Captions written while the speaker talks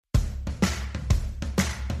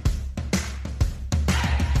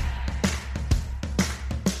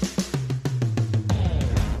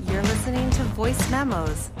Voice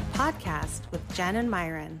Memos podcast with Jenn and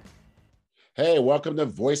Myron. Hey, welcome to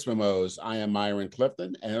Voice Memos. I am Myron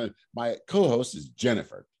Clifton, and my co-host is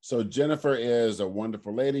Jennifer. So Jennifer is a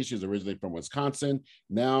wonderful lady. She's originally from Wisconsin,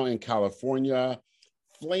 now in California,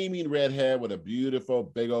 flaming redhead with a beautiful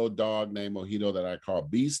big old dog named Mojito that I call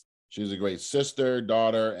Beast. She's a great sister,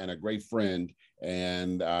 daughter, and a great friend,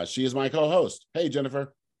 and she is my co-host. Hey,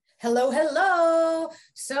 Jennifer. Hello, hello.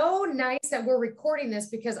 So nice that we're recording this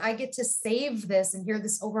because I get to save this and hear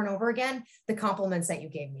this over and over again, the compliments that you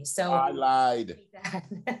gave me. So I lied.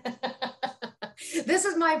 This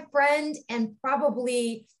is my friend and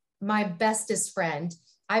probably my bestest friend.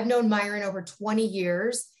 I've known Myron over 20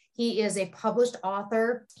 years. He is a published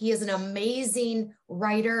author. He is an amazing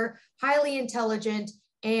writer, highly intelligent.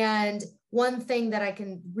 And one thing that I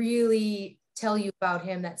can really tell you about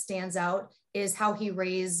him that stands out is how he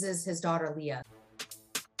raises his daughter, Leah.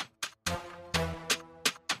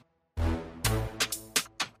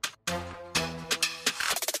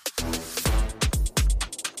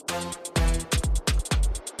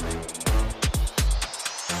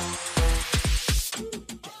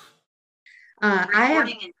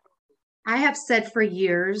 I have said for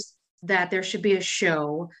years that there should be a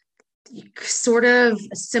show sort of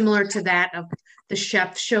similar to that of the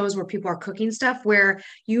chef shows where people are cooking stuff, where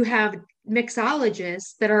you have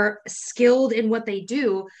mixologists that are skilled in what they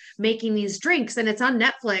do, making these drinks, and it's on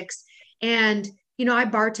Netflix. And, you know, I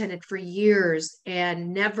bartended for years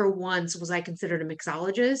and never once was I considered a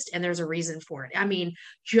mixologist. And there's a reason for it. I mean,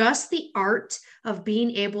 just the art of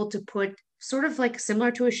being able to put sort of like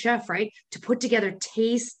similar to a chef, right? To put together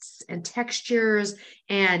tastes and textures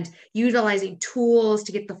and utilizing tools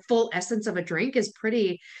to get the full essence of a drink is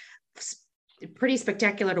pretty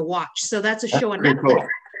spectacular to watch. So that's a show on Netflix. Cool.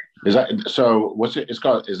 Is that so? What's it? It's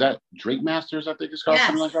called. Is that Drink Masters? I think it's called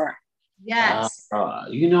something like that. Yes.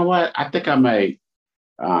 You know what? I think I may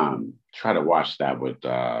try to watch that with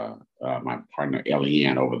my partner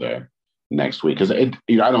Eliane over the next week because I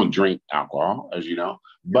don't drink alcohol, as you know,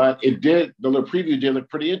 but the little preview did look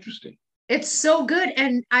pretty interesting. It's so good.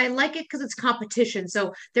 And I like it because it's competition.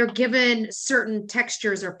 So they're given certain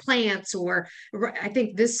textures or plants, or I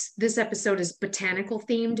think this episode is botanical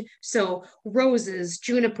themed. So roses,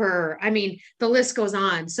 juniper, I mean, the list goes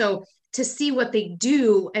on. So to see what they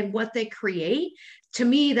do and what they create, to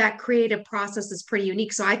me, that creative process is pretty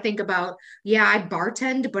unique. So I think about, I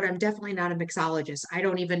bartend, but I'm definitely not a mixologist. I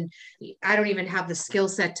don't even have the skill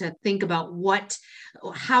set to think about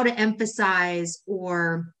how to emphasize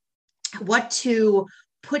or what to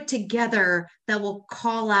put together that will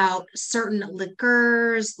call out certain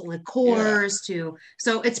liqueurs.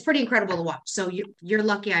 So it's pretty incredible to watch. So you're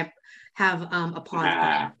lucky I have a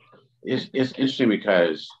pod. It's interesting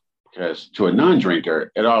because to a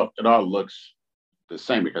non-drinker, it all looks the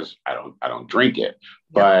same because I don't drink it.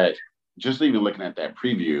 But just even looking at that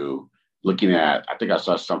preview, I think I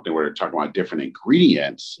saw something where they're talking about different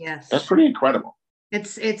ingredients. Yes. That's pretty incredible.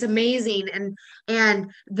 It's amazing.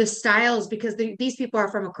 And the styles, because these people are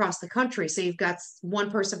from across the country. So you've got one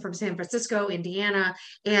person from San Francisco, Indiana,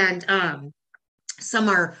 and some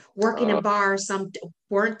are working in bars, some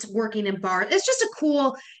weren't working in bars. It's just a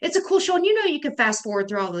cool show. And you can fast forward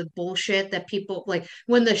through all the bullshit that people like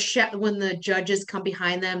when the judges come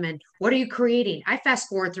behind them and what are you creating? I fast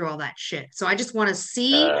forward through all that shit. So I just want to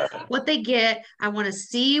see what they get. I want to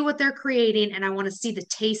see what they're creating, and I want to see the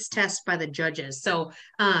taste test by the judges. So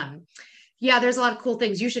there's a lot of cool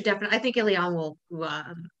things. You should definitely, I think Eliane will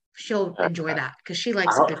she'll enjoy that because she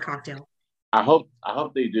likes a good cocktail. I hope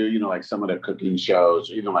they do, like some of the cooking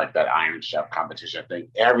shows, even like that Iron Chef competition. I think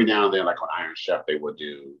every now and then, like on Iron Chef, they would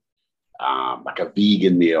do like a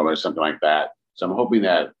vegan meal or something like that. So I'm hoping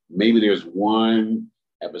that maybe there's one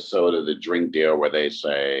episode of the Drink Deal where they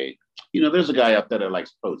say, there's a guy out there that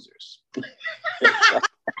likes posers.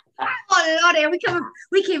 Oh, Lord,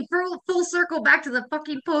 we came full circle back to the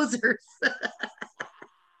fucking posers.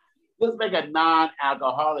 Let's make a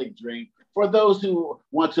non-alcoholic drink for those who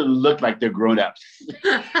want to look like they're grown-ups.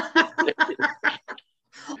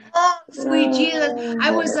 Oh, sweet Jesus.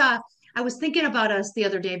 I was thinking about us the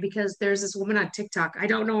other day because there's this woman on TikTok. I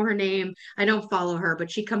don't know her name. I don't follow her, but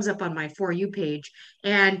she comes up on my For You page.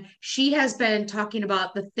 And she has been talking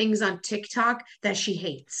about the things on TikTok that she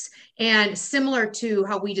hates. And similar to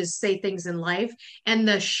how we just say things in life. And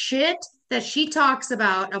the shit that she talks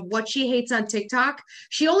about of what she hates on TikTok,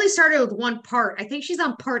 she only started with one part. I think she's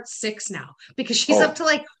on part 6 now because she's up to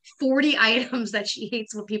like 40 items that she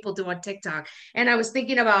hates what people do on TikTok. And I was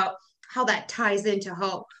thinking about how that ties into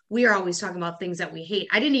how we are always talking about things that we hate.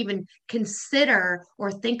 I didn't even consider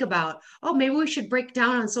or think about, oh, maybe we should break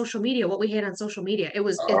down on social media what we hate on social media.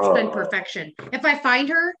 It's been perfection. If I find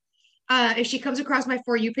her, if she comes across my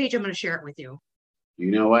For You page, I'm going to share it with you.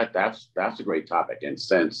 You know what? That's a great topic. And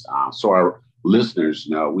since so our listeners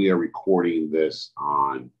know, we are recording this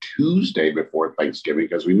on Tuesday before Thanksgiving,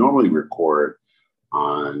 because we normally record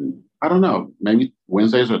on, I don't know, maybe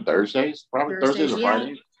Wednesdays or Thursdays, probably Thursdays or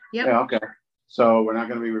Fridays. Yep. Yeah, okay. So we're not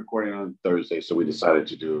going to be recording on Thursday, so we decided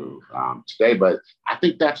to do today. But I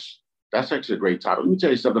think that's actually a great topic. Let me tell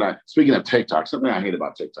you something. Speaking of TikTok, something I hate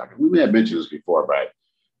about TikTok. We may have mentioned this before, but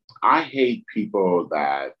I hate people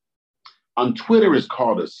that on Twitter is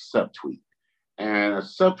called a subtweet. And a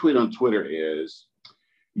subtweet on Twitter is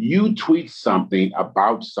you tweet something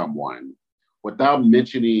about someone without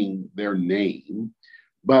mentioning their name,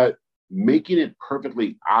 but making it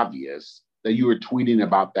perfectly obvious that you were tweeting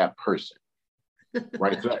about that person,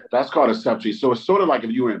 right? So that's called a subtweet. So it's sort of like if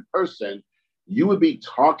you were in person, you would be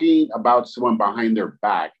talking about someone behind their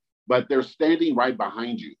back, but they're standing right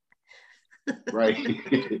behind you, right?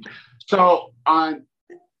 So on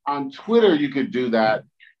Twitter, you could do that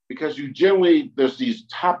because there's these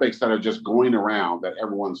topics that are just going around that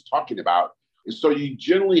everyone's talking about. And so you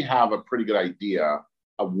generally have a pretty good idea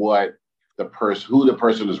of who the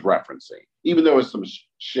person is referencing, even though it's some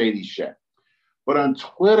shady shit. But on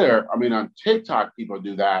TikTok, people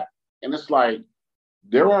do that. And it's like,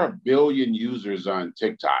 there are 1 billion users on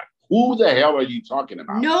TikTok. Who the hell are you talking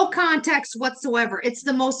about? No context whatsoever. It's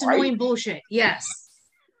the most annoying bullshit. Yes.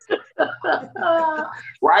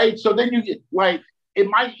 Right? So then you get it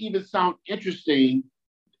might even sound interesting,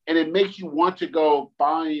 and it makes you want to go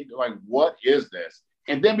find what is this?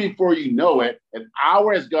 And then before you know it, an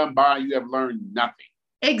hour has gone by, you have learned nothing.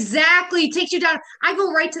 Exactly. It takes you down. I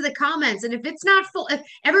go right to the comments. And if it's not full, if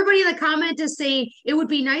everybody in the comment is saying it would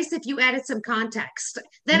be nice if you added some context,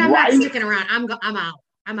 then I'm not sticking around. I'm out.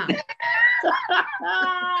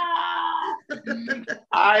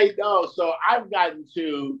 I know. So I've gotten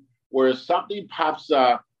to where something pops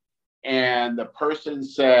up and the person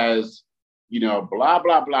says, blah,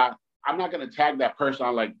 blah, blah. I'm not going to tag that person.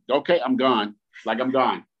 I'm like, okay, I'm gone. I'm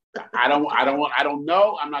gone. I don't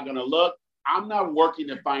know. I'm not going to look. I'm not working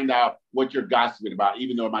to find out what you're gossiping about,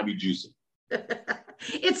 even though it might be juicy.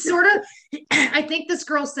 It's sort of, I think this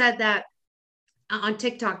girl said that on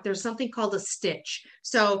TikTok, there's something called a stitch.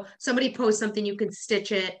 So somebody posts something, you can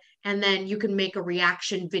stitch it, and then you can make a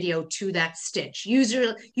reaction video to that stitch.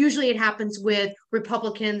 Usually it happens with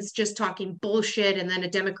Republicans just talking bullshit, and then a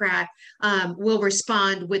Democrat will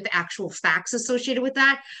respond with actual facts associated with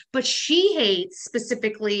that. But she hates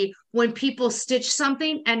specifically when people stitch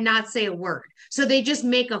something and not say a word. So they just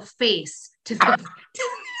make a face to the...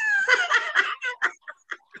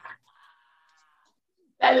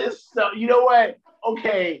 That is so, you know what?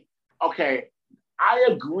 Okay. I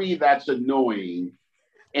agree that's annoying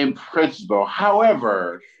in principle.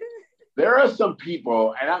 However, there are some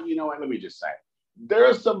people, and you know what? Let me just say, there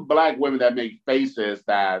are some Black women that make faces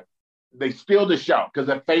that they steal the show because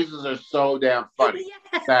the faces are so damn funny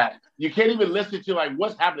that you can't even listen to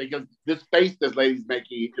what's happening, because this face this lady's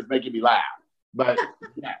making is making me laugh. But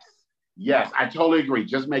yes, I totally agree.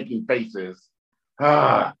 Just making faces.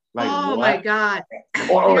 Oh what? My God.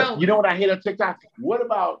 Or you know what I hate on TikTok? What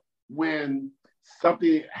about when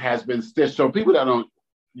something has been stitched? So people that don't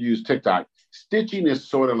use TikTok, stitching is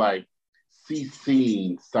sort of like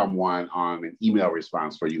CCing someone on an email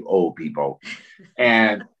response for you old people.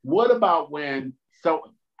 And what about when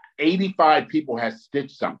 85 people have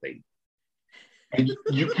stitched something and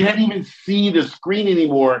you can't even see the screen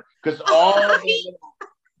anymore because all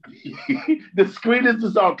the screen is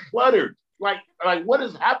just all cluttered. Like what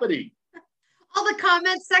is happening? All the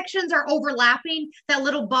comment sections are overlapping. That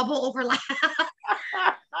little bubble overlap.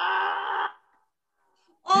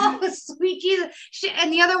 Oh, sweet Jesus.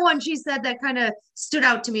 And the other one she said that kind of stood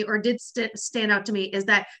out to me, or did stand out to me, is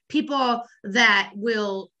that people that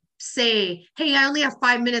will say, hey, I only have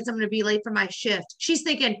 5 minutes. I'm going to be late for my shift. She's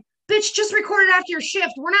thinking, bitch, just record it after your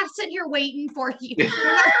shift. We're not sitting here waiting for you.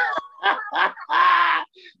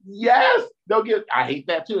 Yes. I hate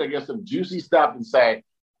that too. They get some juicy stuff and say,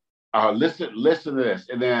 listen to this.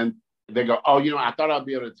 And then they go, oh, I thought I'd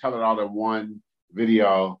be able to tell it all in one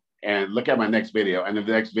video, and look at my next video. And the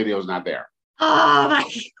next video is not there. Oh my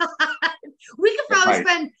God. We could probably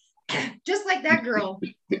spend, just like that girl.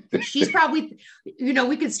 She's probably,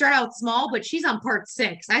 we could start out small, but she's on part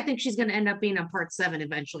 6. I think she's going to end up being on part 7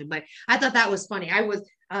 eventually. But I thought that was funny. I was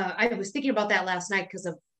thinking about that last night because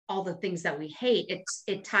of all the things that we hate.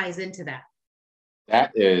 It ties into that.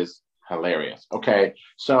 That is Hilarious. Okay.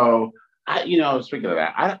 So speaking of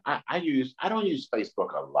that, I don't use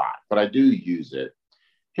Facebook a lot, but I do use it.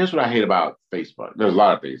 Here's what I hate about Facebook. There's a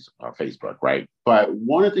lot of things about Facebook, right? But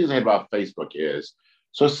one of the things I hate about Facebook is,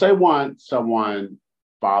 so say someone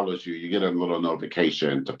follows you, you get a little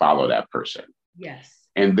notification to follow that person. Yes.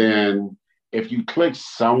 And then if you click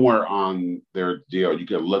somewhere on their deal, you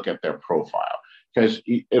can look at their profile because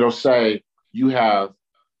it'll say you have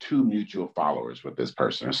 2 mutual followers with this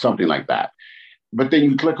person or something like that. But then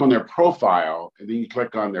you click on their profile and then you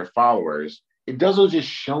click on their followers. It doesn't just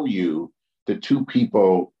show you the 2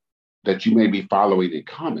 people that you may be following and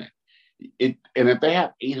comment. And if they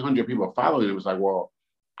have 800 people following, it was like, well,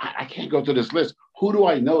 I can't go through this list. Who do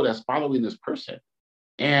I know that's following this person?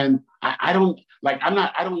 And I don't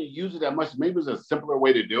use it that much. Maybe it's a simpler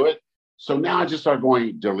way to do it. So now I just start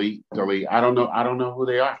going delete. I don't know who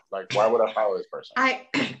they are. Like, why would I follow this person?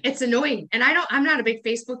 It's annoying. And I'm not a big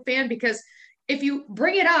Facebook fan because if you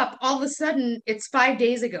bring it up, all of a sudden it's 5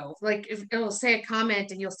 days ago. Like if it'll say a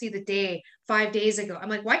comment and you'll see the day 5 days ago. I'm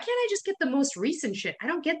like, why can't I just get the most recent shit? I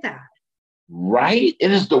don't get that. Right?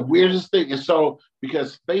 It is the weirdest thing. And so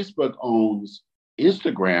because Facebook owns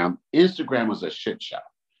Instagram is a shit show.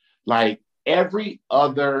 Like every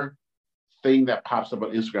other thing that pops up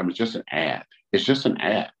on Instagram is just an ad. It's just an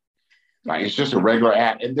ad. Like it's just a regular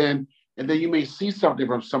ad. And then you may see something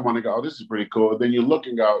from someone and go, oh, this is pretty cool. And then you look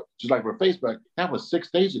and go, just like for Facebook, that was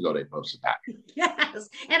 6 days ago they posted that. Yes.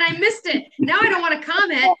 And I missed it. Now I don't want to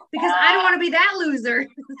comment because I don't want to be that loser.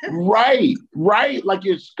 Right. Like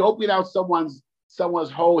you're scoping out someone's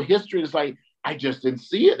whole history. It's like, I just didn't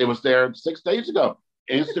see it. It was there 6 days ago.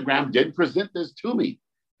 Instagram didn't present this to me.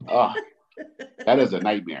 Oh, that is a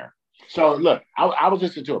nightmare. So look, I was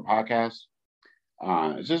listening to a podcast.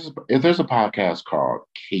 There's a podcast called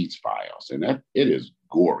Case Files, and it is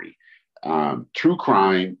gory, true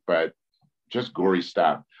crime, but just gory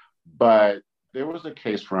stuff. But there was a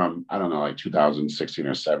case from, I don't know, like 2016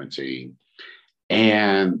 or 17,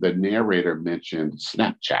 and the narrator mentioned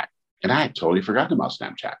Snapchat, and I had totally forgotten about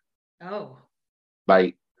Snapchat. Oh.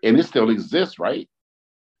 Like, and it still exists, right?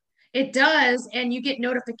 It does, and you get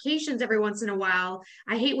notifications every once in a while.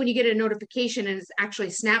 I hate when you get a notification and it's actually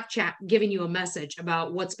Snapchat giving you a message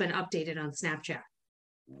about what's been updated on Snapchat.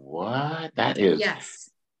 What? That is... Yes.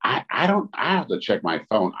 I have to check my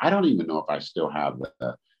phone. I don't even know if I still have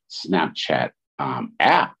the Snapchat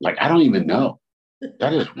app. Like, I don't even know.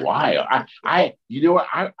 That is wild. You know what?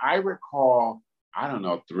 I recall, I don't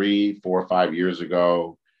know, 3, 4, 5 years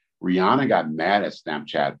ago, Rihanna got mad at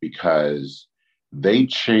Snapchat because they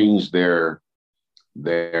changed their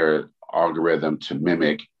algorithm to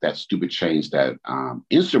mimic that stupid change that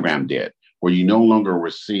Instagram did, where you no longer were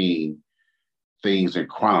seeing things in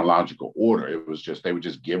chronological order. It was just, they were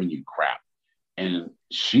just giving you crap. And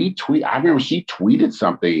I remember she tweeted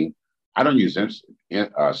something. I don't use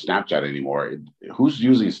Snapchat anymore. Who's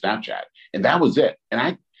using Snapchat? And that was it.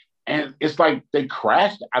 And it's like they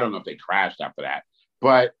crashed. I don't know if they crashed after that,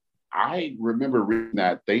 but I remember reading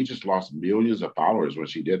that they just lost millions of followers when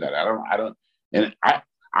she did that. And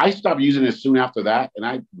I stopped using it soon after that, and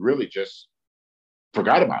I really just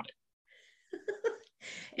forgot about it.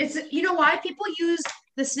 It's, you know why people use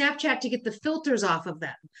the Snapchat to get the filters off of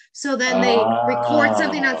them. So then they record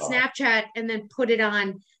something on Snapchat and then put it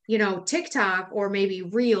on, TikTok or maybe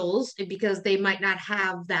Reels, because they might not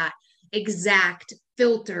have that exact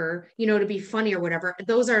filter, to be funny or whatever.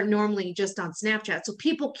 Those are normally just on Snapchat. So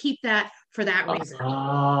people keep that for that reason.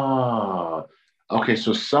 Okay.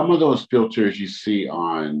 So some of those filters you see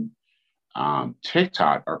on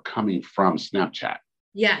TikTok are coming from Snapchat.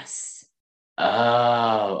 Yes.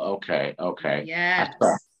 Oh, okay. Yes.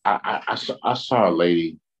 I saw a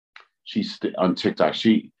lady, she's on TikTok.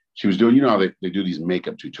 She was doing, they do these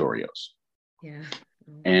makeup tutorials. Yeah.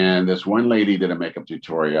 And this one lady did a makeup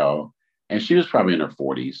tutorial, and she was probably in her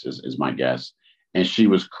 40s, is my guess. And she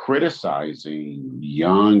was criticizing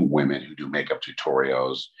young women who do makeup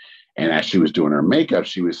tutorials. And as she was doing her makeup,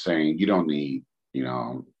 she was saying, you don't need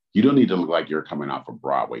to look like you're coming off a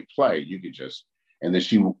Broadway play. You could just, and then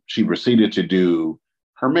she proceeded to do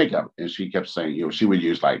her makeup. And she kept saying, she would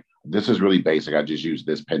use like, this is really basic. I just use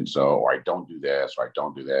this pencil, or I don't do this, or I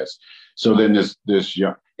don't do this. So then this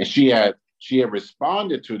young, and she had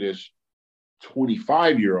responded to this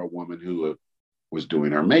 25-year-old woman who was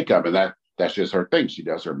doing her makeup, and that's just her thing. She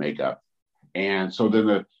does her makeup. And so then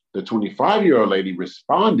the 25-year-old lady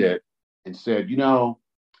responded and said,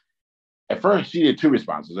 at first she did 2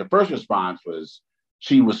 responses. The first response was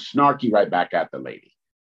she was snarky right back at the lady.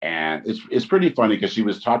 And it's pretty funny because she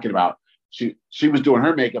was talking about, she was doing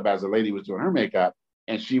her makeup as the lady was doing her makeup.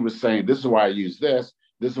 And she was saying, this is why I use this.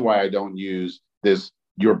 This is why I don't use this,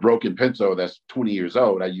 your broken pencil that's 20 years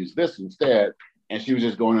old. I use this instead. And she was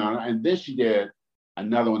just going on. And then she did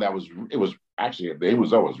another one that was, it was actually, the end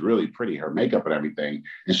result was really pretty, her makeup and everything.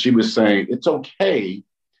 And she was saying, it's okay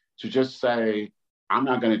to just say, I'm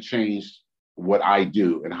not going to change what I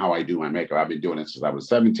do and how I do my makeup. I've been doing it since I was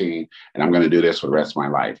 17, and I'm going to do this for the rest of my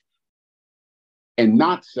life. And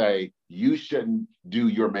not say, you shouldn't do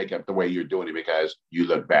your makeup the way you're doing it because you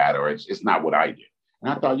look bad, or it's not what I do.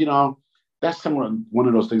 And I thought, you know, that's one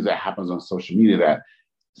of those things that happens on social media that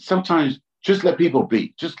sometimes just let people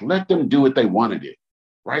be. Just let them do what they want to do,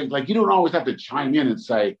 right? Like, you don't always have to chime in and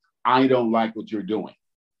say, I don't like what you're doing.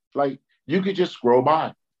 Like, you could just scroll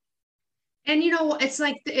by. And, you know, it's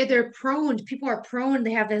like people are prone,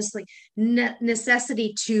 they have this like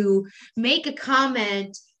necessity to make a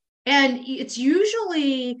comment. And it's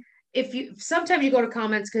usually, sometimes you go to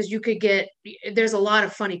comments because there's a lot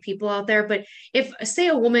of funny people out there, but if say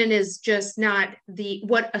a woman is just not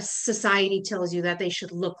what a society tells you that they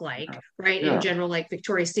should look like, right? Yeah. In general, like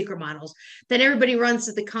Victoria's Secret models, then everybody runs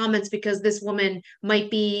to the comments because this woman might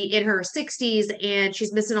be in her 60s and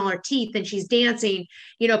she's missing all her teeth and she's dancing.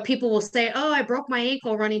 You know, people will say, oh, I broke my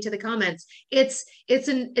ankle running to the comments. It's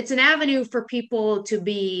an avenue for people to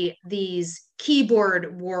be these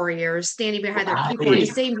keyboard warriors standing behind their keyboard and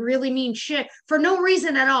saying really mean shit for no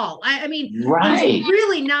reason at all. I mean, there's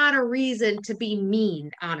really not a reason to be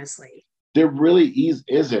mean, honestly. There really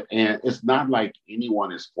isn't. And it's not like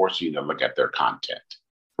anyone is forcing you to look at their content,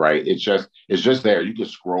 right? It's just there. You can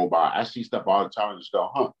scroll by. I see stuff all the time and just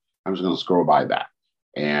go, I'm just going to scroll by that.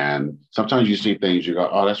 And sometimes you see things, you go,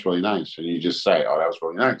 oh, that's really nice. And you just say, oh, that was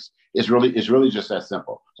really nice. It's really just that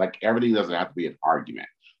simple. Like, everything doesn't have to be an argument.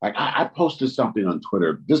 Like, I posted something on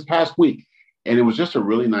Twitter this past week, and it was just a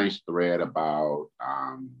really nice thread about,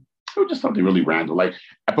 it was just something really random. Like,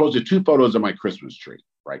 I posted 2 photos of my Christmas tree,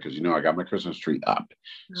 right? Because, you know, I got my Christmas tree up.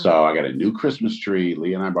 Mm-hmm. So I got a new Christmas tree.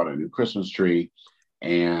 Leah and I bought a new Christmas tree,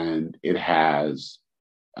 and it has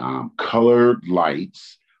colored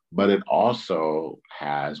lights, but it also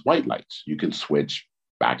has white lights. You can switch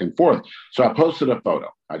back and forth. So I posted a photo.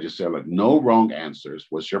 I just said, like, no wrong answers.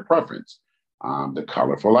 What's your preference? The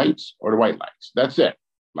colorful lights or the white lights. That's it.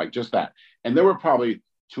 Like, just that. And there were probably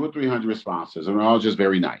 200 or 300 responses, and they're all just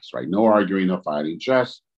very nice, right? No arguing, no fighting,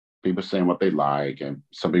 just people saying what they like. And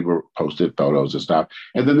some people posted photos and stuff.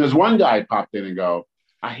 And then there's one guy popped in and go,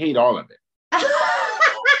 I hate all of it.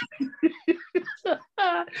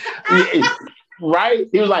 Right?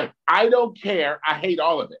 He was like, I don't care. I hate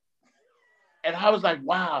all of it. And I was like,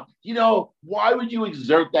 wow, you know, why would you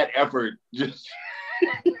exert that effort? Just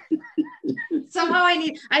somehow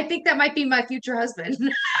I think that might be my future husband.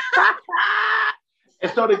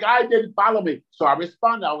 And so the guy didn't follow me. So I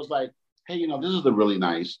responded. I was like, hey, you know, this is a really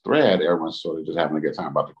nice thread. Everyone's sort of just having a good time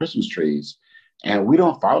about the Christmas trees. And we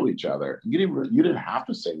don't follow each other. You didn't have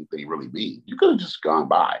to say anything really mean. You could have just gone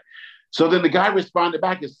by. So then the guy responded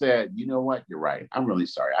back and said, you know what? You're right. I'm really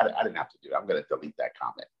sorry. I didn't have to do it. I'm going to delete that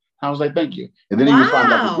comment. I was like, thank you. And then he responded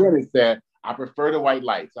back again and said, I prefer the white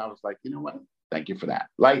lights. I was like, you know what? Thank you for that.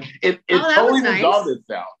 Like, it totally resolved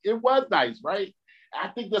itself. It was nice, right? I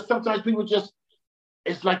think that sometimes people just,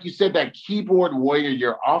 it's like you said, that keyboard warrior,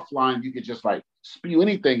 you're offline, you could just like spew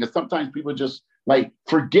anything. And sometimes people just like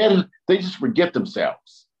they just forget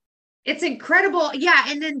themselves. It's incredible. Yeah.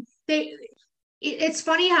 And then it's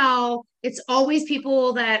funny how it's always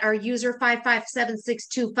people that are user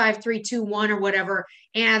 557625321 or whatever,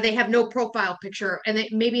 and they have no profile picture, and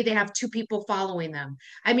maybe they have 2 people following them.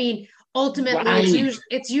 I mean, ultimately, right.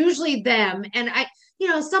 It's usually them. And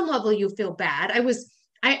some level you feel bad.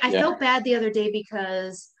 I felt bad the other day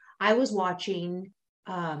because I was watching.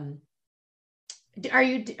 Are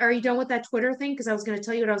you done with that Twitter thing? Because I was going to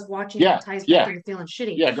tell you what I was watching. Yeah. It ties back to feeling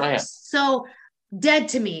shitty. Yeah, go ahead. So, Dead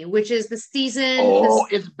to Me, which is the season. Oh,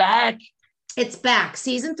 it's back. It's back.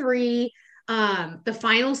 Season 3. The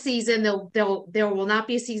final season. There will not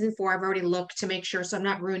be a season 4. I've already looked to make sure, so I'm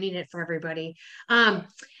not ruining it for everybody.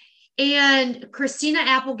 And Christina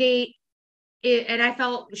Applegate, and I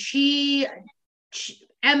felt she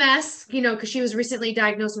MS, because she was recently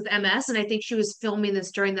diagnosed with MS, and I think she was filming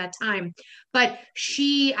this during that time. But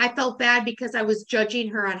I felt bad because I was judging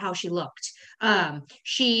her on how she looked.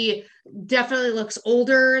 She definitely looks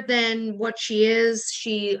older than what she is.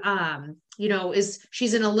 She,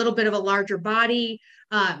 she's in a little bit of a larger body.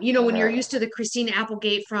 When you're used to the Christina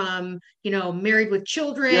Applegate from, Married with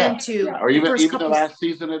Children or even the last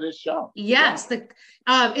season of this show. Yes.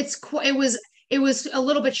 Yeah. It was a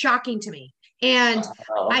little bit shocking to me. And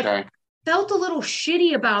I felt a little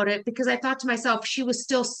shitty about it because I thought to myself, she was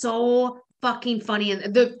still so fucking funny.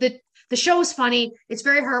 And the the show is funny. It's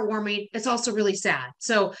very heartwarming. It's also really sad.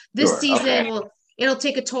 So this season it'll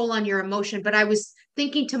take a toll on your emotion. But I was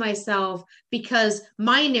thinking to myself, because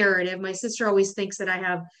my narrative, my sister always thinks that I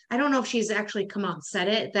don't know if she's actually come out and said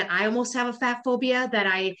it, that I almost have a fat phobia, that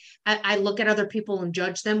I look at other people and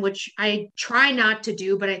judge them, which I try not to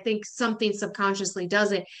do, but I think something subconsciously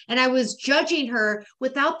does it. And I was judging her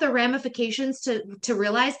without the ramifications to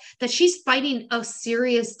realize that she's fighting a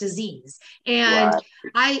serious disease. And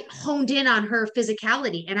I honed in on her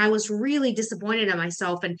physicality, and I was really disappointed in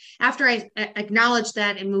myself. And after I acknowledged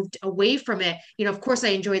that and moved away from it, of course I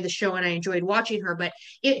enjoyed the show and I enjoyed watching her, but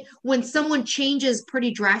when someone changes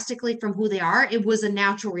pretty drastically from who they are, it was a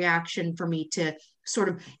natural reaction for me to sort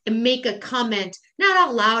of make a comment, not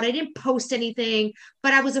out loud. I didn't post anything,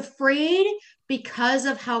 but I was afraid, because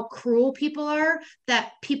of how cruel people are,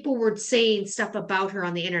 that people were saying stuff about her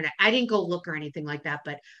on the internet. I didn't go look or anything like that,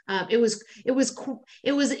 but it was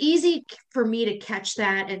easy for me to catch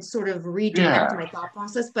that and sort of redirect my thought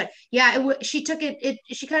process. But yeah, she took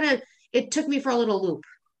it took me for a little loop.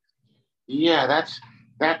 Yeah,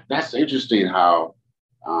 that's interesting how,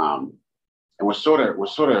 and we're sort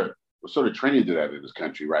of trained to do that in this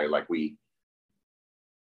country, right? Like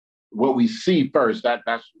what we see first,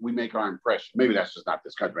 that's we make our impression. Maybe that's just not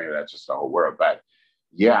this country, maybe that's just the whole world. But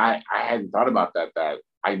yeah, I hadn't thought about that. That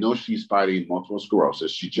I know she's fighting multiple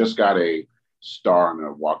sclerosis. She just got a star on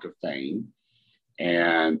the Walk of Fame,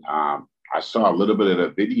 and I saw a little bit of the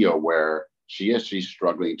video where she's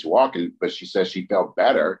struggling to walk, but she says she felt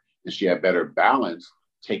better and she had better balance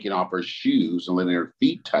taking off her shoes and letting her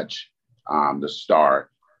feet touch the star.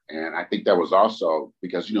 And I think that was also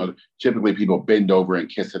because, typically people bend over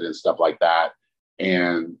and kiss it and stuff like that.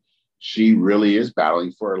 And she really is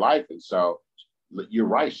battling for her life. And so you're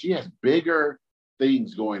right. She has bigger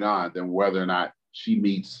things going on than whether or not she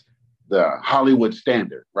meets the Hollywood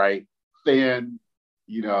standard, right? Thin,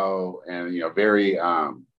 and, very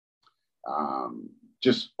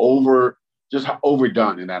just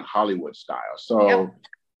overdone in that Hollywood style. So,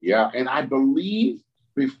 yeah. And I believe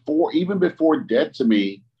before Dead to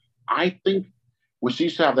Me, I think when she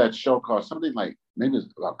used to have that show called something like, maybe it's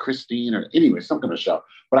about Christine or anyway, some kind of show.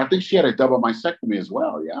 But I think she had a double mastectomy as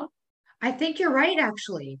well. Yeah. I think you're right,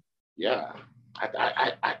 actually. Yeah.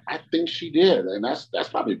 I think she did. And that's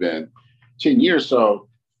probably been 10 years. So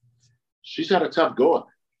she's had a tough go.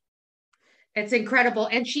 It's incredible.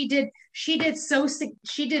 And she did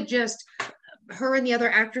just, her and the other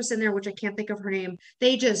actress in there, which I can't think of her name,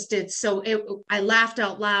 they just did I laughed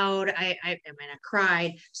out loud. I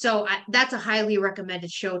cried. So that's a highly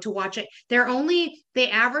recommended show to watch it. They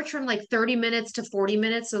average from like 30 minutes to 40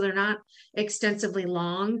 minutes. So they're not extensively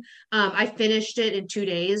long. I finished it in 2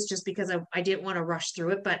 days just because I didn't want to rush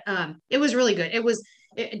through it, but it was really good.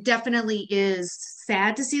 It definitely is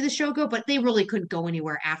sad to see the show go, but they really couldn't go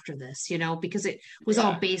anywhere after this, because it was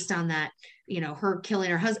all based on that, her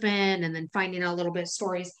killing her husband and then finding out a little bit of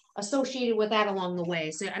stories associated with that along the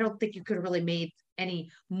way. So I don't think you could have really made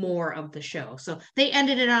any more of the show. So they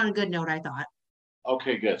ended it on a good note, I thought.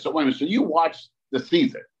 Okay, good. So wait a minute. So you watched the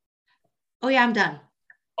season? Oh yeah, I'm done.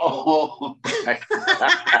 Oh, I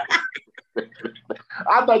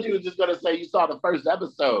thought you were just going to say you saw the first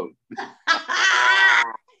episode.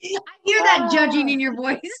 I hear that judging in your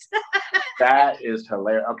voice. That is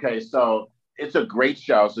hilarious. Okay, so it's a great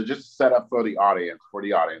show. So just set up for the audience.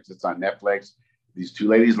 It's on Netflix. These two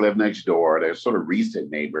ladies live next door. They're sort of recent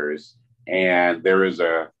neighbors. And there is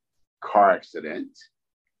a car accident.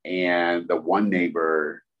 And the one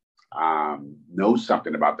neighbor knows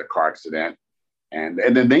something about the car accident. And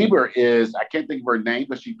the neighbor is, I can't think of her name,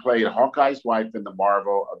 but she played Hawkeye's wife in the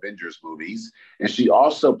Marvel Avengers movies. And she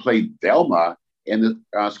also played Velma in the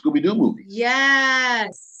Scooby-Doo movies.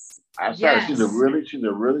 Yes. I'm sorry, she's a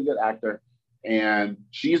really good actor. And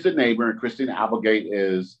she's the neighbor, and Christina Applegate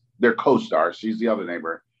is their co-star. She's the other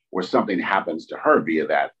neighbor, where something happens to her via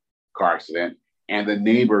that car accident. And the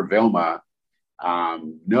neighbor, Velma,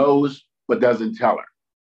 knows but doesn't tell her.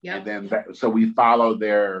 Yep. And then so we follow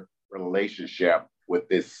their relationship with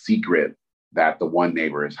this secret that the one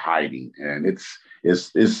neighbor is hiding. And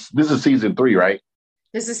this is season 3, right?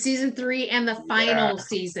 This is season 3 and the final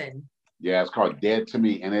season. Yeah, it's called Dead to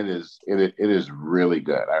Me, and it is really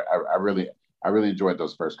good. I really enjoyed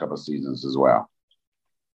those first couple of seasons as well.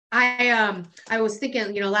 I was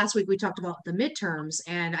thinking, last week we talked about the midterms,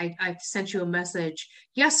 and I sent you a message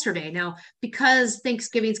yesterday. Now, because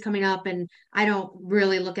Thanksgiving's coming up, and I don't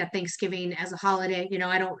really look at Thanksgiving as a holiday,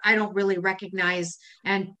 I don't really recognize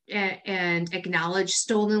and acknowledge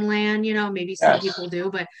stolen land. Maybe some people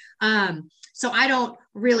do, but so I don't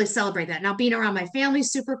really celebrate that. Now, being around my family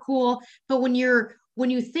is super cool, but when you're when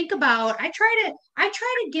you think about, I try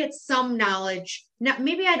to get some knowledge. Now,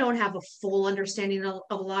 maybe I don't have a full understanding of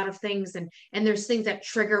a lot of things, and there's things that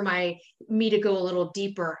trigger me to go a little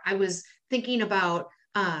deeper. I was thinking about,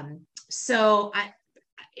 and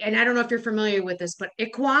I don't know if you're familiar with this, but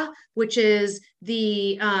ICWA, which is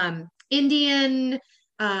the Indian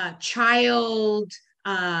Child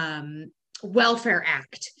Welfare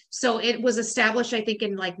Act. So it was established, I think,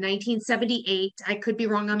 in like 1978. I could be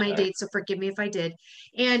wrong on my date, so forgive me if I did.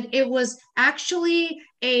 And it was actually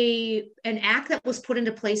an act that was put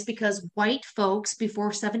into place because white folks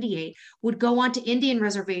before 78 would go onto Indian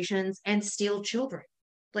reservations and steal children.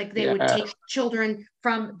 Like they would take children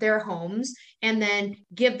from their homes and then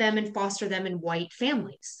give them and foster them in white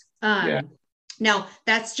families. Now,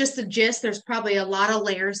 that's just the gist. There's probably a lot of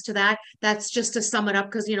layers to that. That's just to sum it up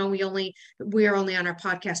because, we are only on our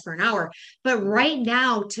podcast for an hour. But right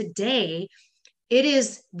now, today, it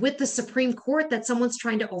is with the Supreme Court that someone's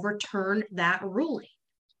trying to overturn that ruling.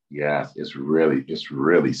 Yes, it's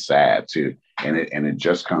really sad too. And it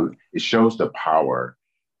shows the power.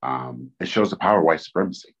 It shows the power of white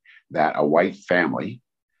supremacy, that a white family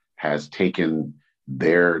has taken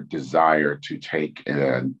their desire to take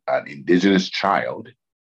an Indigenous child,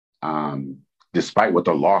 despite what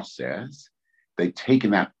the law says, they've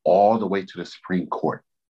taken that all the way to the Supreme Court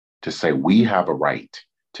to say, we have a right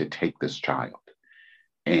to take this child.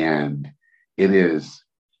 And it's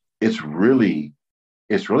really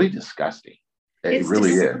disgusting. It's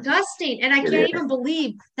really disgusting. Is. And I can't even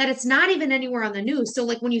believe that it's not even anywhere on the news. So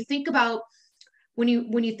like when you think about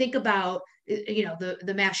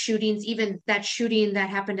the mass shootings, even that shooting that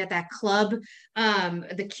happened at that club,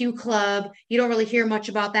 the Q Club, you don't really hear much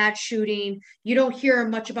about that shooting. You don't hear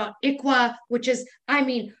much about ICWA, which is,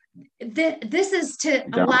 this is to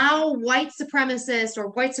allow white supremacists or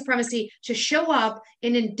white supremacy to show up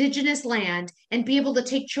in Indigenous land and be able to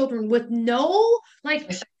take children with no,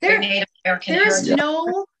 there's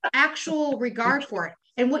no actual regard for it.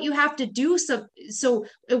 And what you have to do, so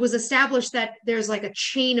it was established that there's like a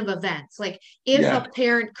chain of events. Like if a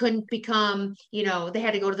parent couldn't become, they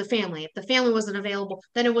had to go to the family. If the family wasn't available,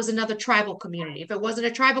 then it was another tribal community. If it wasn't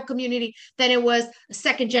a tribal community, then it was a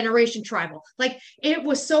second generation tribal. Like it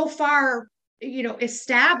was so far,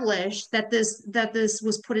 established that this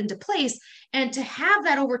was put into place, and to have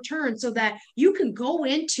that overturned so that you can go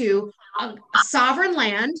into a sovereign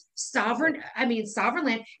land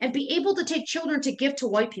and be able to take children to give to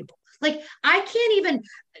white people. Like I can't even,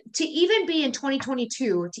 to even be in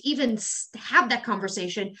 2022, to even have that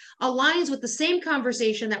conversation aligns with the same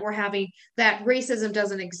conversation that we're having, that racism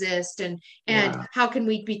doesn't exist, and how can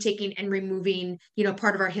we be taking and removing,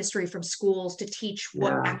 part of our history from schools to teach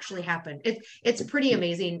what actually happened. It's pretty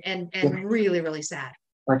amazing and really, really sad.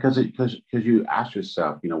 Because you ask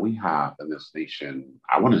yourself, we have in this nation,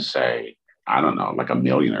 I want to say, I don't know, like 1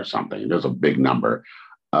 million or something. There's a big number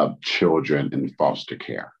of children in foster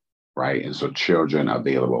care, right? And so children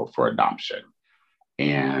available for adoption.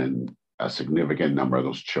 And a significant number of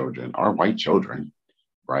those children are white children,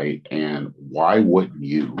 right? And why wouldn't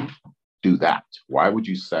you do that? Why would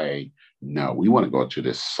you say, no, we want to go to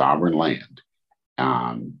this sovereign land,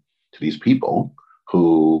 to these people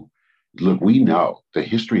who, look, we know the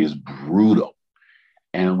history is brutal,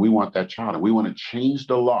 and we want that child, and we want to change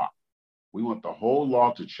the law. We want the whole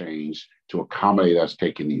law to change to accommodate us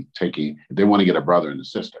taking. They want to get a brother and a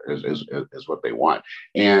sister is what they want.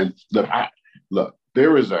 And look,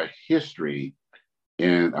 there is a history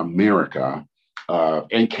in America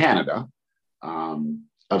and Canada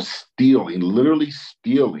of literally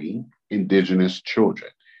stealing Indigenous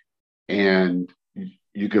children, and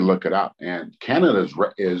you can look it up. And Canada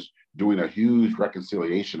is doing a huge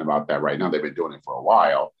reconciliation about that right now. They've been doing it for a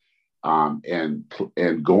while.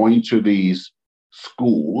 And going to these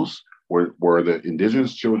schools where the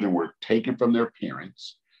Indigenous children were taken from their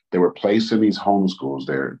parents. They were placed in these homeschools.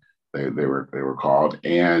 They were called.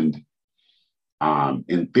 And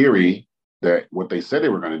in theory, that what they said they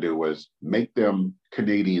were going to do was make them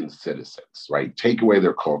Canadian citizens, right? Take away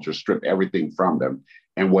their culture, strip everything from them.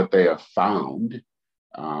 And what they have found,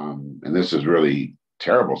 and this is really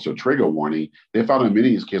terrible. So trigger warning, they found that many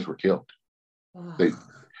of these kids were killed.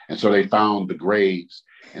 And so they found the graves.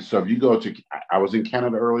 And so if you go to, I was in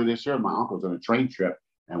Canada earlier this year, my uncle was on a train trip,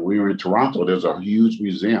 and we were in Toronto. There's a huge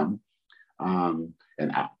museum and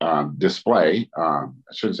display. I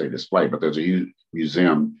shouldn't say display, but there's a huge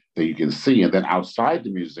museum that you can see. And then outside the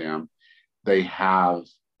museum, they have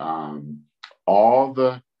all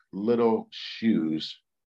the little shoes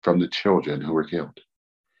from the children who were killed.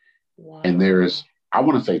 Wow. And there's, I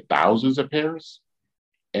want to say, thousands of pairs.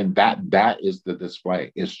 And that is the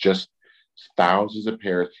display. It's just thousands of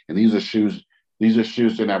pairs. And these are shoes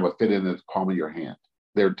that would fit in the palm of your hand.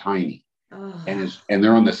 They're tiny. Oh. And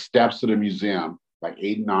they're on the steps of the museum, like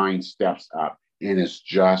 8, 9 steps up. And it's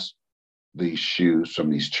just these shoes from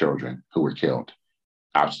these children who were killed.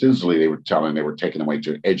 Ostensibly, they were taken away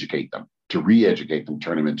to educate them, to re-educate them,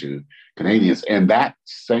 turn them into Canadians. And that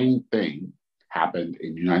same thing happened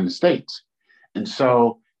in the United States. And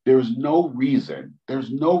so there's no reason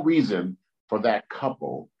for that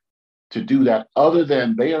couple to do that, other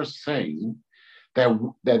than they are saying that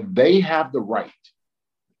they have the right,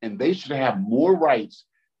 and they should have more rights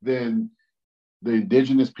than the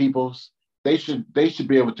indigenous peoples. They should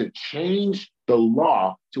be able to change the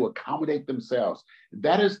law to accommodate themselves.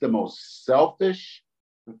 That is the most selfish,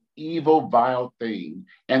 evil, vile thing.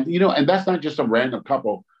 And and that's not just a random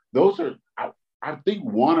couple. Those are, I think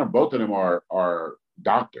one or both of them are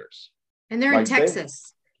doctors. And they're in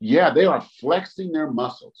Texas. They are flexing their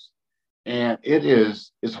muscles. And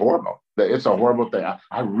it's horrible. It's a horrible thing.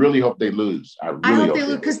 I really hope they lose. I hope they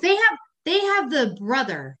lose, because they have the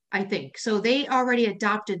brother, I think. So they already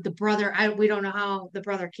adopted the brother. We don't know how the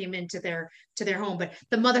brother came into their home, but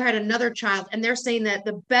the mother had another child, and they're saying that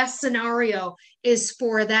the best scenario is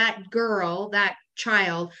for that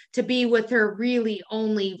child, to be with her really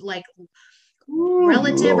only like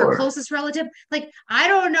relative or closest relative. Like, I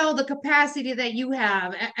don't know the capacity that you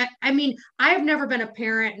have. I mean, I've never been a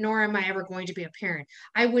parent, nor am I ever going to be a parent.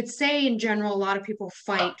 I would say in general, a lot of people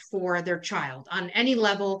fight for their child on any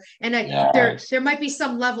level. And there might be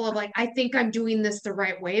some level of like, I think I'm doing this the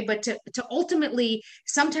right way, but to ultimately,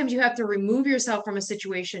 sometimes you have to remove yourself from a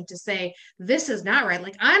situation to say, this is not right.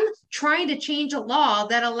 Like, I'm trying to change a law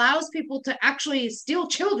that allows people to actually steal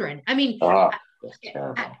children. I mean,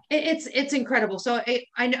 it's incredible. So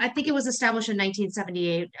I think it was established in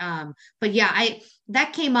 1978. But yeah,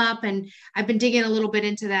 that came up, and I've been digging a little bit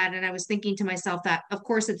into that, and I was thinking to myself that, of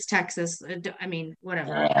course, it's Texas. I mean,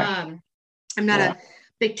 whatever. I'm not a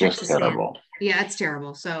big Texas fan. Yeah, it's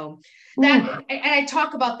terrible. So and I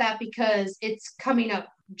talk about that because it's coming up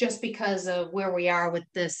just because of where we are with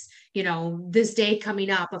this, this day coming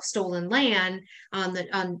up of stolen land on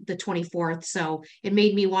the 24th. So it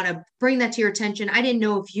made me want to bring that to your attention. I didn't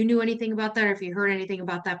know if you knew anything about that or if you heard anything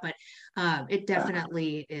about that, but it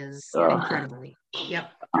definitely is incredibly.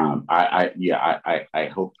 Yep. I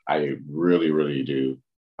hope, I really, really do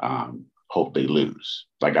hope they lose.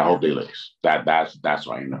 Like, I hope they lose. That's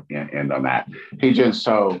why I end on that. Hey, Jen,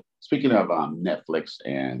 so speaking of Netflix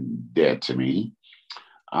and Dead to Me,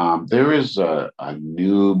 there is a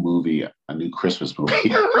new movie, a new Christmas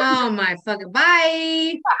movie. Oh my fucking,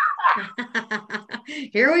 bye.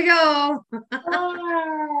 Here we go.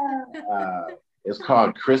 It's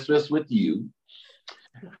called Christmas with You.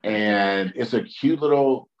 And it's a cute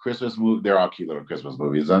little Christmas movie. They're all cute little Christmas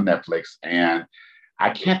movies on Netflix. And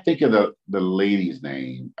I can't think of the lady's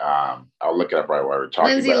name. I'll look it up right while we're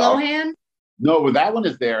talking. Lindsay Lohan? No, but that one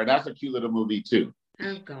is there. And that's a cute little movie too.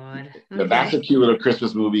 Oh God! Okay. But that's a cute little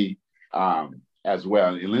Christmas movie as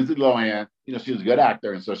well. And Lindsay Lohan, she's a good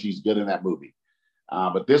actor, and so she's good in that movie.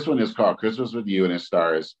 But this one is called Christmas with You, and it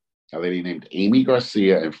stars a lady named Amy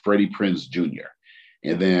Garcia and Freddie Prinze Jr.,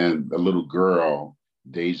 and then a little girl,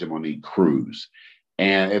 Deja Monique Cruz.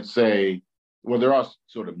 And they're all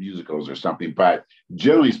sort of musicals or something, but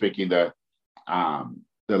generally speaking, the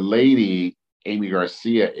lady, Amy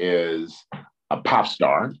Garcia, is a pop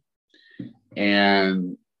star.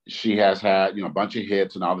 And she has had, a bunch of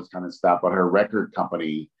hits and all this kind of stuff, but her record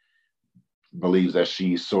company believes that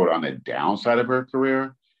she's sort of on the downside of her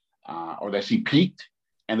career, or that she peaked,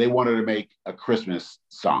 and they wanted to make a Christmas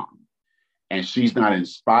song. And she's not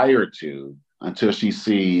inspired to until she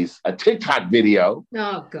sees a TikTok video.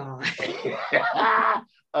 Oh, God.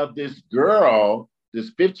 of this girl,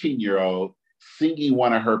 this 15-year-old, singing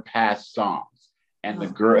one of her past songs. And the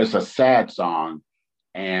girl, it's a sad song.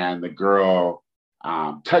 And the girl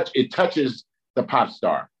touches the pop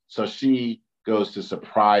star. So she goes to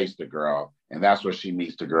surprise the girl. And that's where she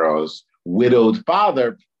meets the girl's widowed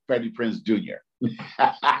father, Freddie Prinze Jr.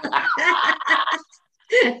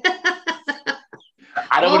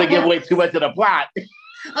 I don't want to give away too much of the plot.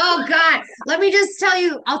 Oh, God. Let me just tell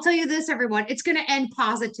you, I'll tell you this, everyone. It's going to end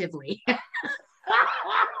positively.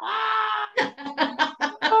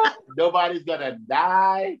 Nobody's gonna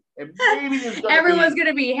die, and maybe everyone's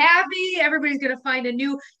gonna be happy. Everybody's gonna find a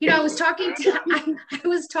new. I was talking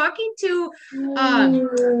to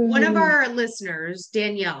one of our listeners,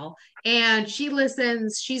 Danielle, and she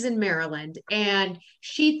listens. She's in Maryland, and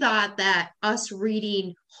she thought that us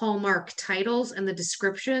reading Hallmark titles and the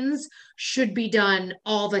descriptions should be done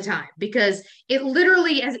all the time, because it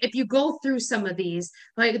literally, as if you go through some of these,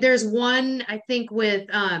 like there's one I think with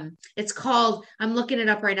it's called, I'm looking it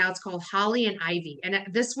up right now, it's called Holly and Ivy, and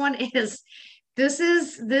this one is this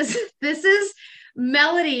is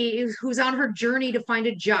Melody, who's on her journey to find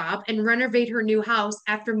a job and renovate her new house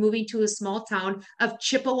after moving to a small town of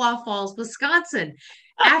Chippewa Falls, Wisconsin.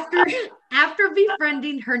 After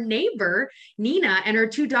befriending her neighbor, Nina, and her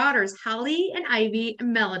two daughters, Holly and Ivy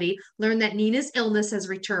and Melody, learn that Nina's illness has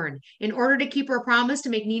returned. In order to keep her promise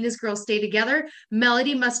to make Nina's girls stay together,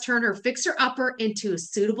 Melody must turn her fixer-upper into a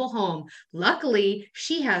suitable home. Luckily,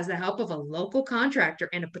 she has the help of a local contractor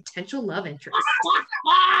and a potential love interest.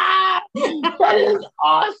 That is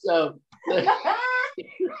awesome.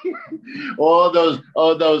 all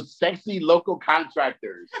those sexy local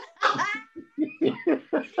contractors. And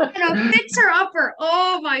a fixer-upper.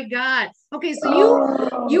 Oh my God. Okay,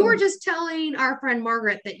 so you were just telling our friend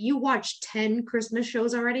Margaret that you watched 10 Christmas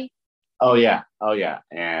shows already? Oh yeah.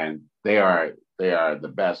 And they are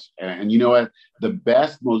the best. And you know what? The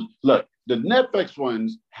best look, the Netflix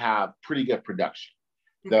ones have pretty good production.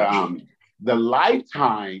 The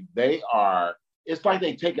Lifetime, it's like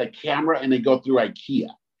they take a camera and they go through IKEA.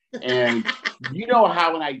 And you know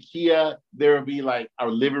how in IKEA there would be like our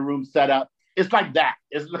living room set up? It's like that.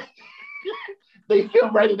 It's like they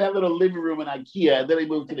film right in that little living room in IKEA, and then they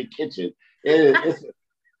move to the kitchen.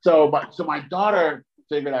 So my daughter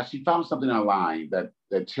figured out, she found something online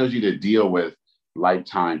that tells you to deal with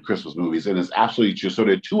Lifetime Christmas movies, and it's absolutely true. So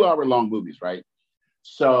they're 2-hour long movies, right?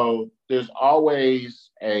 So there's always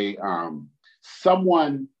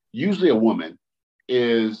someone, usually a woman,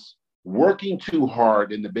 is working too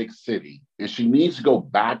hard in the big city, and she needs to go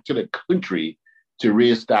back to the country to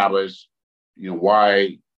reestablish,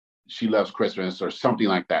 why she loves Christmas or something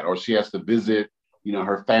like that. Or she has to visit,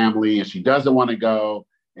 her family, and she doesn't want to go,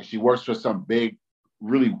 and she works for some big,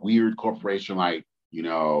 really weird corporation like,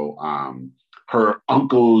 her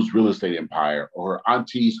uncle's real estate empire or her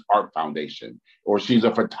auntie's art foundation, or she's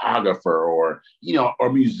a photographer or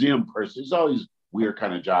museum person. There's all these weird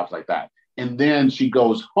kind of jobs like that. And then she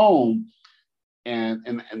goes home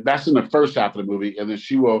and that's in the first half of the movie. And then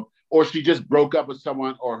she just broke up with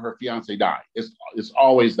someone or her fiance died. It's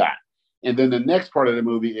always that. And then the next part of the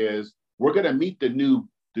movie is we're going to meet the new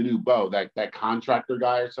beau, that contractor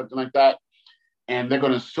guy or something like that. And they're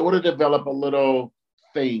going to sort of develop a little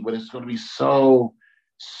thing, but it's going to be so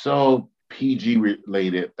PG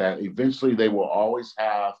related that eventually they will always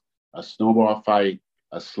have a snowball fight,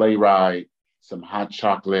 a sleigh ride, some hot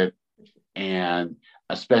chocolate, and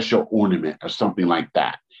a special ornament or something like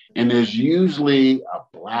that. And there's usually a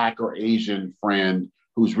Black or Asian friend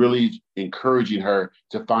who's really encouraging her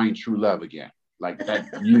to find true love again. Like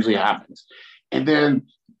that usually happens. And then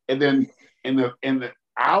in the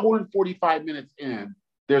hour and 45 minutes in,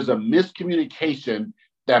 there's a miscommunication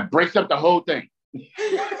that breaks up the whole thing.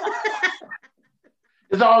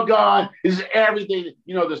 It's all gone. It's everything.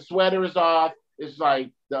 The sweater is off. It's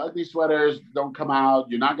like the ugly sweaters don't come out.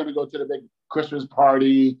 You're not going to go to the big Christmas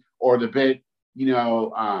party or the big,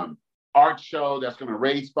 art show that's going to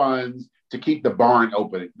raise funds to keep the barn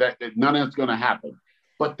open. That none of it's going to happen.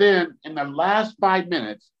 But then in the last 5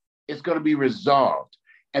 minutes, it's going to be resolved.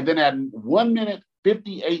 And then at 1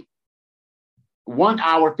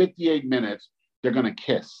 hour, 58 minutes, they're going to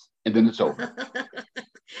kiss. And then it's over.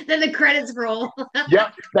 Then the credits roll.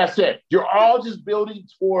 Yep, that's it. You're all just building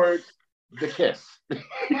towards the kiss. It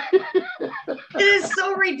is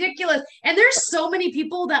so ridiculous. And there's so many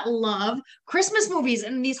people that love Christmas movies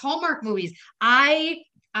and these Hallmark movies. I'm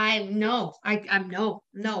no.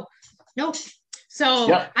 So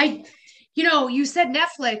yep. You said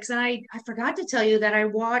Netflix, and I forgot to tell you that I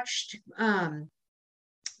watched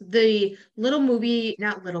the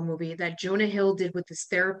not little movie that Jonah Hill did with this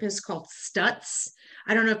therapist called Stutz.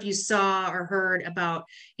 I don't know if you saw or heard about.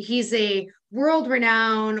 He's a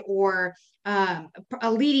world-renowned or a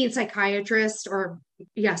leading psychiatrist,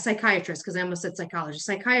 because I almost said psychologist,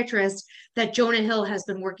 psychiatrist that Jonah Hill has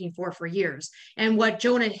been working for years. And what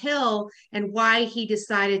Jonah Hill and why he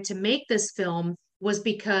decided to make this film was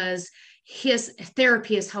because his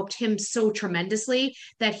therapy has helped him so tremendously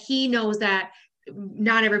that he knows that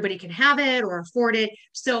not everybody can have it or afford it.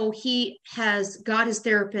 So he has got his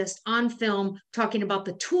therapist on film talking about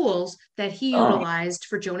the tools that he utilized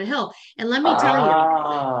for Jonah Hill. And let me tell you,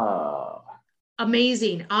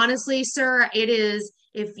 amazing. Honestly, sir, it is.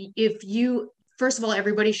 If you, first of all,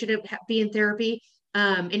 everybody should be in therapy.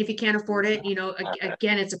 And if you can't afford it,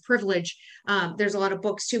 again, it's a privilege. There's a lot of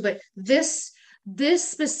books too, but this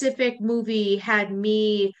specific movie had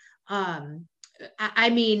me I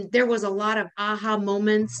mean, there was a lot of aha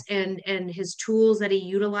moments and his tools that he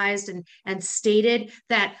utilized and stated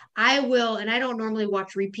that I will, and I don't normally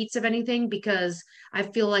watch repeats of anything because I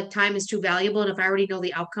feel like time is too valuable. And if I already know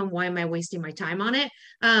the outcome, why am I wasting my time on it?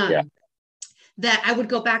 Yeah. That I would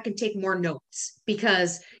go back and take more notes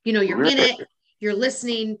because, you know, you're in it, you're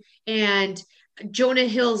listening, and Jonah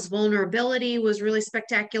Hill's vulnerability was really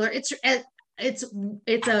spectacular. It's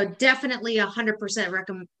a definitely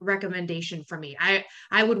 100% recommendation for me.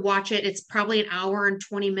 I would watch it. It's probably an hour and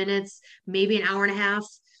 20 minutes, maybe an hour and a half.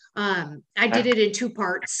 I did it in two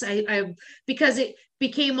parts. I because it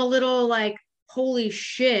became a little like, holy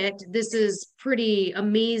shit, this is pretty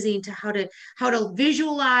amazing to how to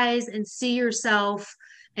visualize and see yourself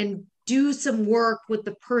and do some work with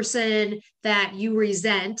the person that you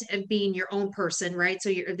resent and being your own person, right? So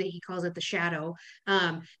he calls it the shadow,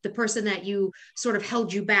 the person that you sort of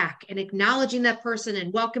held you back, and acknowledging that person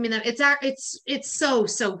and welcoming them. It's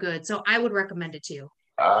so good. So I would recommend it to you.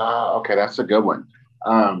 Okay, that's a good one.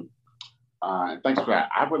 Thanks for that.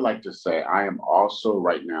 I would like to say I am also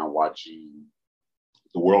right now watching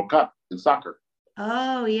the World Cup in soccer.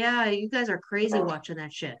 Oh yeah, you guys are crazy watching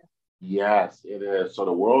that shit. Yes, it is. So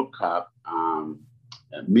the World Cup,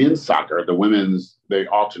 men's soccer, the women's, they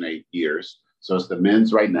alternate years. So it's the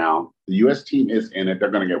men's right now. The U.S. team is in it. They're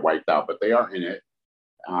going to get wiped out, but they are in it.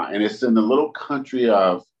 And it's in the little country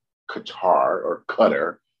of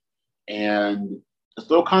Qatar. And it's a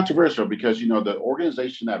little controversial because, you know, the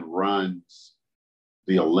organization that runs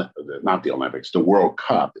not the Olympics, the World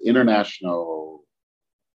Cup, international,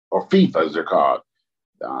 or FIFA as they're called,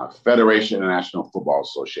 Federation International Football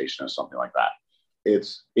Association or something like that. It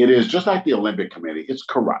is just like the Olympic Committee. It's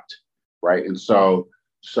corrupt, right? And so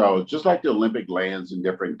just like the Olympic lands in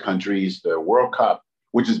different countries, the World Cup,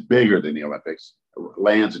 which is bigger than the Olympics,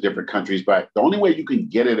 lands in different countries. But the only way you can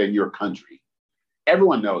get it in your country,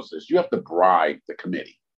 everyone knows this, you have to bribe the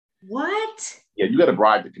committee. What? Yeah, you got to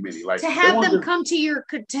bribe the committee, like to have them come to your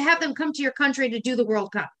country to do the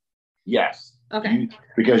World Cup. Yes. Okay.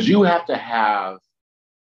 Because you have to have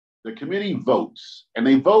the committee votes, and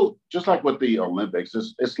they vote just like with the Olympics.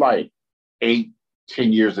 It's like 8-10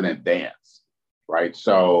 years in advance, right?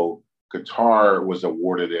 So Qatar was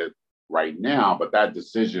awarded it right now, but that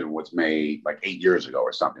decision was made like 8 years ago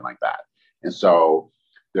or something like that. And so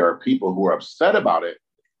there are people who are upset about it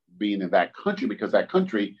being in that country because that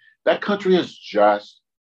country is just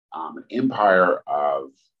an empire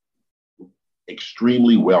of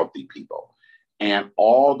extremely wealthy people. And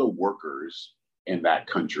all the workers in that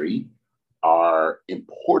country are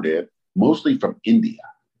imported mostly from India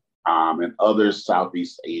and other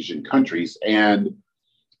Southeast Asian countries. And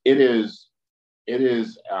it is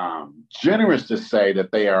generous to say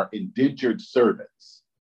that they are indentured servants.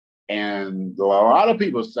 And a lot of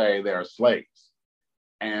people say they are slaves.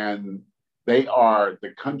 And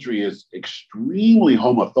the country is extremely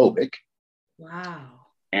homophobic. Wow.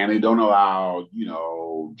 And they don't allow, you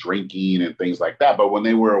know, drinking and things like that. But when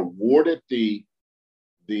they were awarded the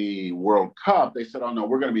World Cup, they said, oh no,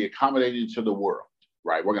 we're going to be accommodating to the world,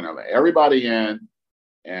 right? We're going to let everybody in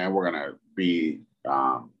and we're going to be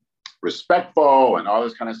respectful and all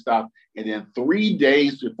this kind of stuff. And then 3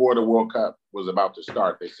 days before the World Cup was about to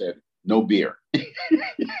start, they said, no beer.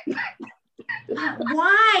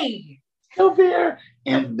 Why? No beer.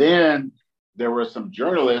 And then there were some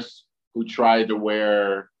journalists who tried to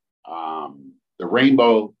wear the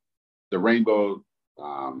rainbow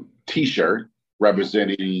T-shirt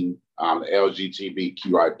representing the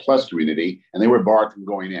LGBTQI plus community, and they were barred from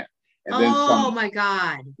going in. And then my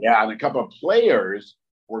God. Yeah, and a couple of players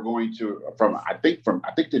were going to from I think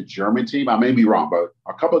the German team. I may be wrong, but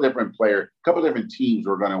a couple of different teams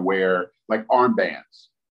were going to wear like armbands,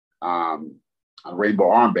 rainbow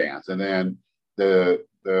armbands, and then the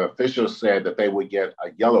officials said that they would get a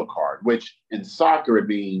yellow card, which in soccer it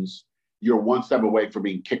means you're one step away from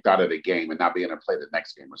being kicked out of the game and not being able to play the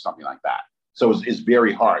next game or something like that. So it's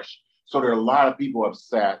very harsh. So there are a lot of people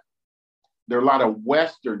upset. There are a lot of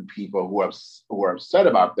Western people who are upset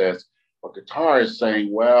about this. But Qatar is saying,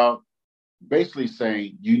 well, basically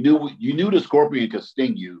saying you knew the scorpion could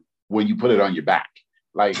sting you when you put it on your back.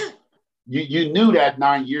 Like you knew that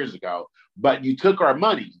 9 years ago, but you took our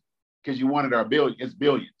money because you wanted our billions.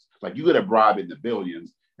 Like you could have bribed in the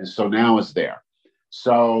billions, and so now it's there.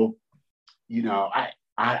 So, you know,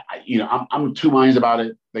 I'm 2 minds about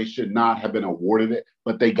it. They should not have been awarded it,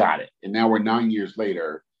 but they got it, and now we're 9 years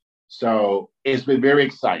later. So it's been very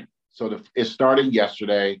exciting. So it started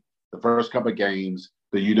yesterday. The first couple of games,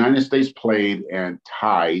 the United States played and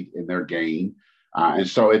tied in their game, and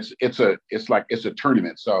so it's a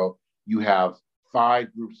tournament. So you have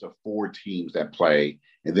 5 groups of 4 teams that play.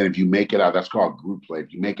 And then if you make it out, that's called group play.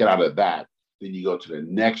 If you make it out of that, then you go to the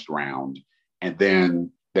next round, and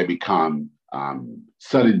then they become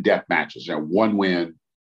sudden death matches. You know, 1 win,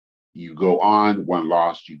 you go on, 1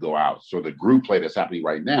 loss, you go out. So the group play that's happening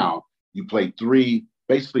right now, you play 3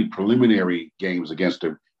 basically preliminary games against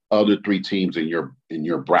the other 3 teams in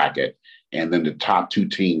your bracket, and then the top 2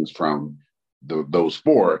 teams from those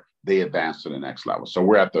 4, they advance to the next level. So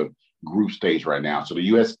we're at the group stage right now. So the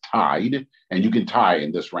U.S. tied, and you can tie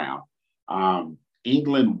in this round.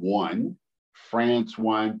 England won, France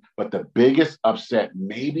won, but the biggest upset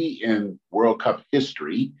maybe in World Cup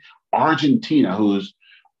history, Argentina, who's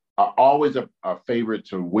always a favorite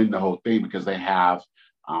to win the whole thing because they have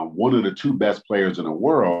one of the 2 best players in the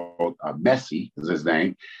world, Messi is his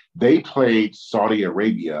name. They played Saudi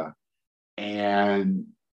Arabia and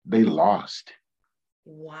they lost.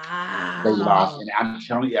 Wow. They lost. And I'm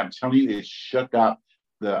telling you, it shook up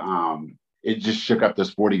it just shook up the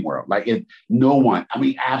sporting world. Like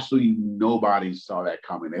absolutely nobody saw that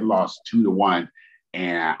coming. They lost 2-1.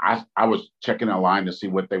 And I was checking online to see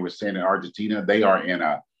what they were saying in Argentina. They are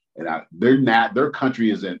their country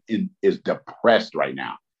is depressed right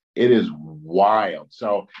now. It is wild.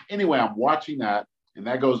 So anyway, I'm watching that, and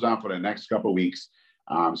that goes on for the next couple of weeks.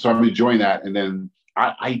 So I'm enjoying that. And then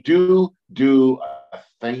I do a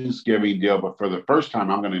Thanksgiving deal, but for the first time,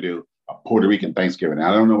 I'm going to do a Puerto Rican Thanksgiving.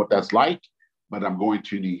 I don't know what that's like, but I'm going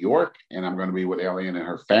to New York, and I'm going to be with Elian and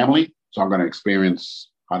her family. So I'm going to experience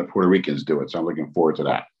how the Puerto Ricans do it. So I'm looking forward to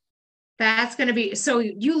that. That's going to be, so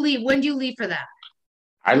you leave, when do you leave for that?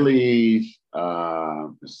 I leave, I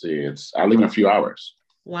leave in a few hours.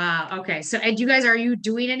 Wow. Okay. So, and are you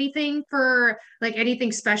doing anything for like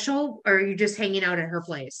anything special, or are you just hanging out at her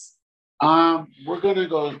place? We're gonna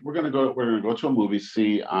go to a movie,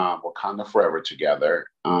 see Wakanda Forever together.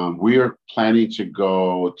 We are planning to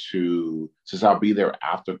go since I'll be there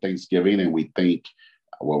after Thanksgiving, and we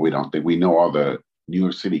know all the New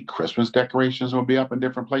York City Christmas decorations will be up in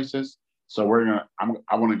different places. So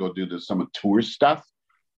I want to go do some tourist stuff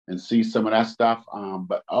and see some of that stuff.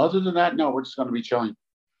 But other than that, no, we're just going to be chilling.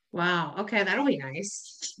 Wow. Okay. That'll be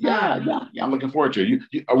nice. Yeah. I'm looking forward to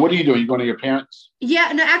it. What are you doing? You going to your parents?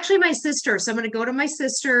 Yeah. No, actually my sister. So I'm going to go to my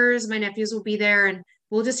sister's. My nephews will be there, and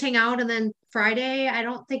we'll just hang out. And then Friday, I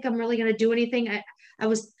don't think I'm really going to do anything.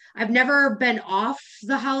 I've never been off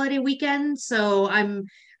the holiday weekend. So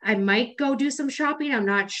I might go do some shopping. I'm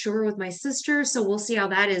not sure with my sister. So we'll see how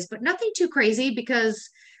that is, but nothing too crazy because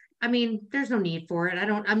there's no need for it.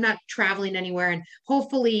 I'm not traveling anywhere, and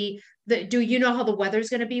hopefully do you know how the weather's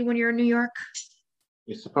going to be when you're in New York?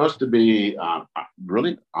 It's supposed to be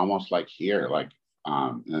really almost like here, like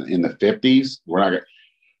in the 50s.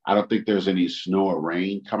 I don't think there's any snow or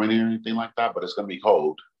rain coming in or anything like that, but it's going to be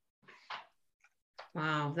cold.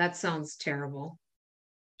 Wow, that sounds terrible.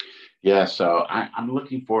 Yeah, so I'm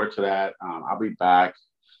looking forward to that. I'll be back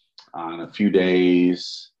in a few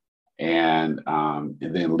days, and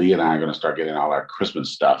then Lee and I are going to start getting all our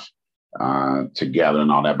Christmas stuff together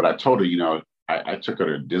and all that. But I told her, I took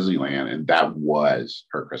her to Disneyland, and that was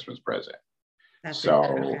her Christmas present. That's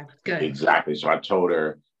okay. Good. Exactly. So I told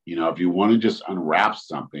her, if you want to just unwrap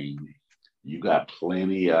something, you got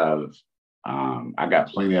plenty of. I got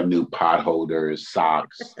plenty of new pot holders,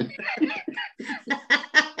 socks.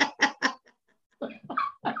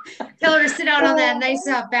 Tell her to sit out on that nice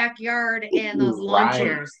backyard and those lawn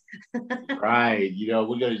chairs. Right. We're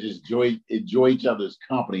going to just enjoy each other's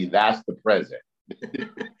company. That's the present.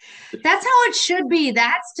 That's how it should be.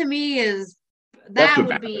 That's to me that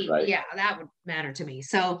would be, right? Yeah, that would matter to me.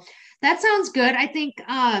 So that sounds good. I think,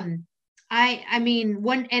 when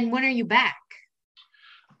are you back?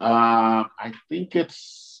 I think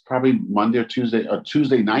it's probably Monday or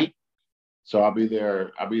Tuesday night. So I'll be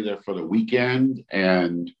there for the weekend,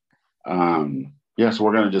 and so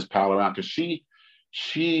we're gonna just pal around because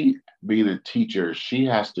she being a teacher, she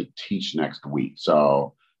has to teach next week.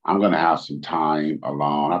 So I'm gonna have some time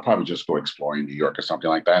alone. I'll probably just go exploring New York or something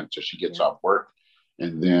like that until she gets off work,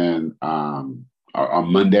 and then on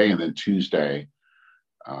Monday and then Tuesday.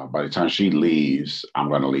 By the time she leaves, I'm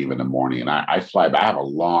going to leave in the morning, and I fly. But I have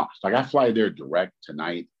I fly there direct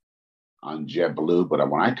tonight on JetBlue. But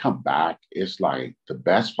when I come back, it's like the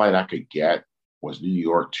best flight I could get was New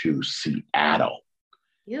York to Seattle.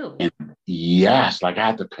 Ew. And yes, I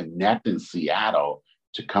had to connect in Seattle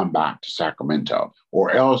to come back to Sacramento,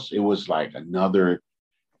 or else it was like another.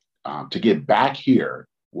 To get back here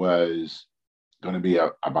was going to be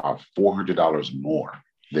about $400 more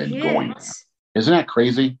than going there. Isn't that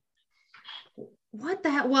crazy? What the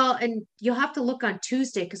hell? Well, and you'll have to look on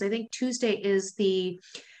Tuesday because I think Tuesday is the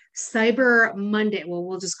Cyber Monday. Well,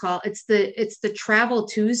 we'll just call it's the Travel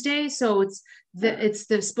Tuesday. So it's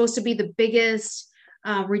supposed to be the biggest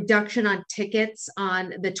reduction on tickets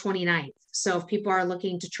on the 29th. So if people are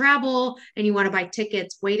looking to travel and you want to buy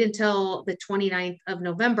tickets, wait until the 29th of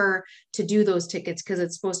November to do those tickets, because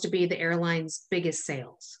it's supposed to be the airline's biggest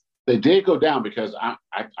sales. They did go down because I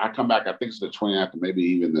come back, I think it's the 29th, maybe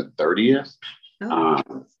even the 30th.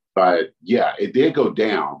 Oh. But yeah, it did go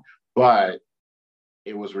down, but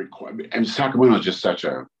it was required. And Sacramento is just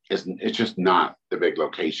it's just not the big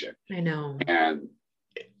location. I know. And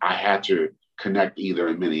I had to connect either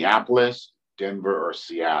in Minneapolis, Denver, or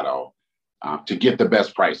Seattle to get the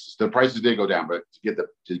best prices. The prices did go down, but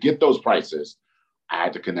to get those prices, I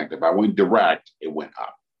had to connect. If I went direct, it went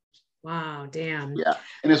up. Wow, damn. Yeah,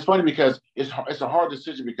 and it's funny because it's a hard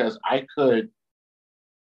decision, because I could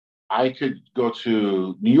go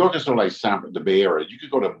to New York, is sort of like the Bay Area. You could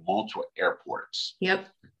go to multiple airports. Yep.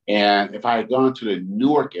 And if I had gone to the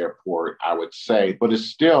Newark airport, I would say, but it's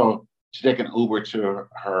still, to take an Uber to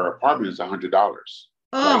her apartment is $100.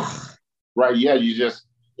 Oh, right. Yeah, you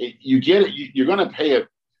get it. You're going to pay it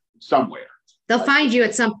somewhere. They'll find you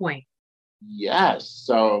at some point. Yes.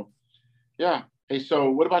 So, yeah. Hey, so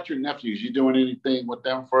what about your nephews? You doing anything with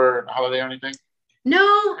them for the holiday or anything?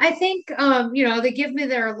 No, I think, they give me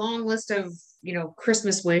their long list of,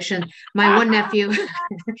 Christmas wish. And my one nephew,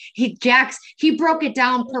 he broke it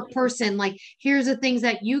down per person. Like, here's the things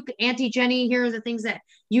that Auntie Jenny, here are the things that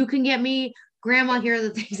you can get me. Grandma, here are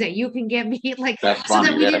the things that you can get me. Like, that's so funny.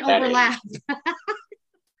 that we didn't overlap.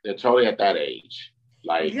 They're totally at that age.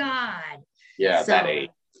 Like, God. Yeah, that age.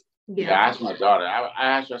 Yeah, I asked my daughter. I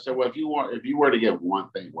asked her, I said, well, if you were to get one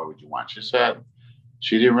thing, what would you want? She said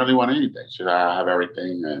she didn't really want anything. She said, I have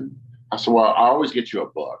everything. And I said, well, I always get you a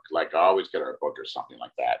book. Like, I always get her a book or something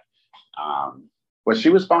like that. But she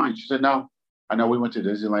was fine. She said, no, I know we went to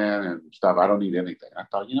Disneyland and stuff. I don't need anything. I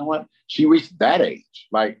thought, you know what? She reached that age.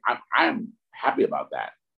 Like, I'm happy about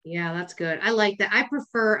that. Yeah, that's good. I like that.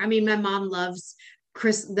 My mom loves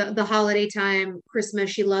the holiday time, Christmas.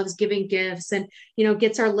 She loves giving gifts and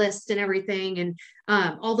gets our list and everything. And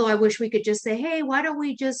although I wish we could just say, hey, why don't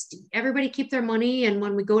we just everybody keep their money, and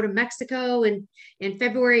when we go to Mexico in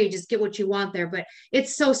February, you just get what you want there. But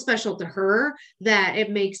it's so special to her that it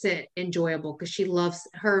makes it enjoyable, because she loves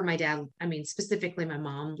her and my dad. I mean, specifically my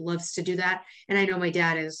mom loves to do that, and I know my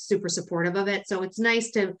dad is super supportive of it. So it's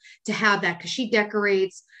nice to have that, because she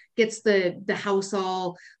decorates, gets the house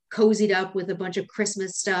all cozied up with a bunch of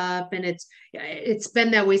Christmas stuff. And it's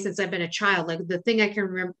been that way since I've been a child. Like, the thing I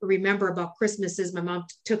can remember about Christmas is my mom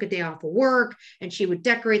took a day off of work and she would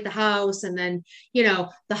decorate the house. And then,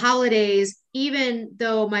 the holidays, even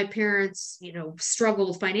though my parents,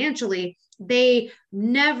 struggled financially, I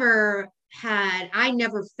never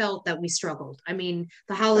felt that we struggled. I mean,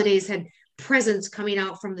 the holidays had presents coming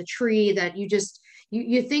out from the tree that you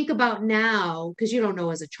think about now, because you don't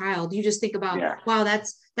know as a child. You just think about, wow,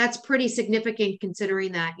 that's pretty significant,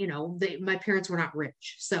 considering that, my parents were not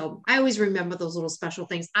rich. So I always remember those little special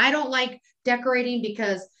things. I don't like decorating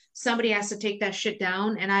because somebody has to take that shit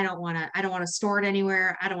down, and I don't want to store it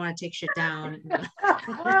anywhere. I don't want to take shit down.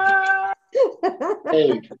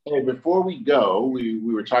 Hey, before we go, we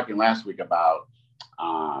were talking last week about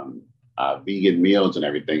vegan meals and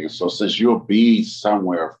everything. And so since you'll be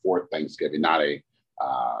somewhere for Thanksgiving, not a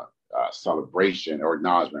celebration or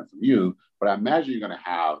acknowledgement from you, but I imagine you're going to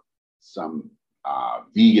have some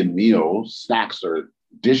vegan meals, snacks, or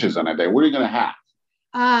dishes on that day. What are you going to have?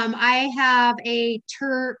 I have a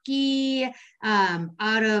turkey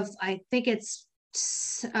out of, I think it's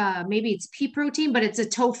maybe it's pea protein, but it's a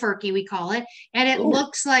tofurkey, we call it. And it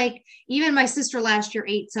looks like, even my sister last year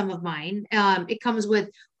ate some of mine. It comes with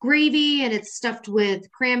gravy, and it's stuffed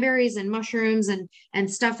with cranberries and mushrooms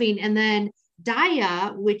and stuffing. And then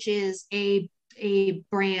Daya, which is a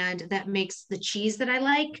brand that makes the cheese that I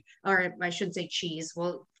like, or I shouldn't say cheese,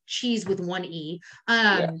 well, cheese with one E.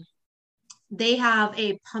 They have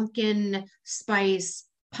a pumpkin spice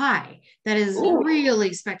pie that is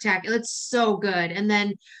really spectacular. It's so good. And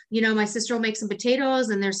then, my sister will make some potatoes,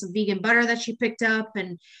 and there's some vegan butter that she picked up,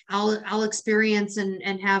 and I'll experience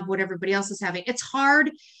and have what everybody else is having. It's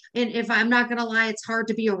hard. And if I'm not going to lie, it's hard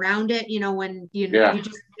to be around it, when you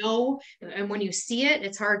just know, and when you see it,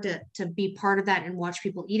 it's hard to be part of that and watch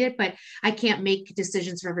people eat it. But I can't make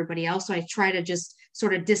decisions for everybody else. So I try to just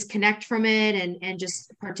sort of disconnect from it and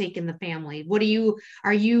just partake in the family.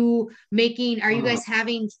 Are you guys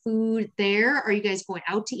having food there? Are you guys going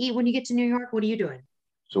out to eat when you get to New York? What are you doing?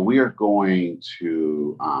 So we are going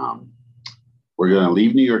to, we're going to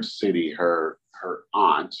leave New York City. Her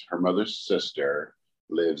aunt, her mother's sister,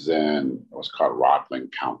 lives in what's called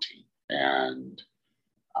Rockland County, and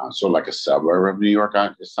so like a suburb of New York,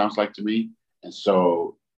 it sounds like to me. And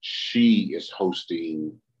so she is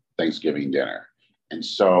hosting Thanksgiving dinner. And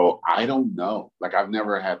so I don't know, like I've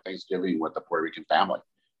never had Thanksgiving with a Puerto Rican family.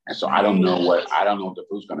 And so I don't know what the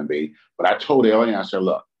food's going to be. But I told Ellie, I said,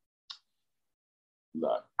 look,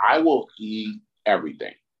 I will eat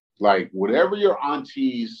everything. Like whatever your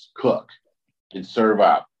aunties cook and serve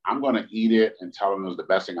up, I'm going to eat it and tell them it was the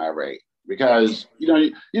best thing I ever ate. Because,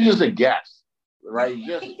 you're just a guest, right?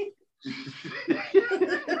 Yeah,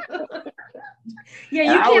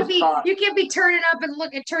 you can't be turning up and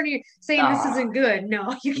saying this isn't good.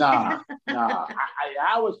 No, you can't.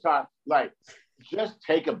 I was taught, like, just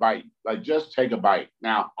take a bite. Like, just take a bite.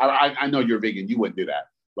 Now, I know you're vegan. You wouldn't do that.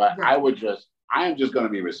 But right. I am just going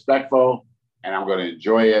to be respectful, and I'm going to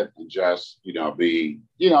enjoy it and just, be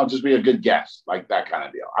a good guest, like that kind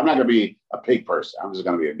of deal. I'm not going to be a pig person. I'm just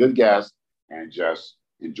going to be a good guest and just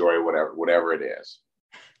enjoy whatever it is.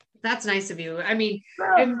 That's nice of you. I mean,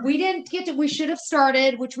 and we should have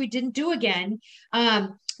started, which we didn't do again,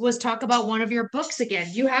 was talk about one of your books again.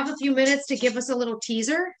 You have a few minutes to give us a little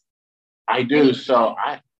teaser? I do.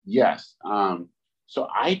 Yes. So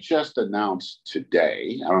I just announced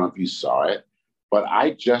today, I don't know if you saw it, but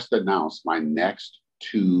I just announced my next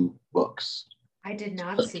 2 books. I did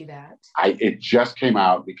not see that. It just came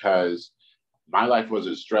out because my life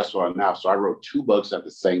wasn't stressful enough. So I wrote 2 books at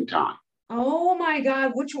the same time. Oh my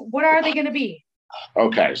God. What are they going to be?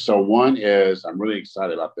 Okay. So one is, I'm really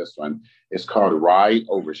excited about this one. It's called Ride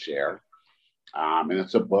Overshare. And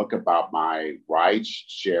it's a book about my ride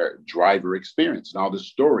share driver experience and all the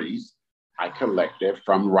stories I collected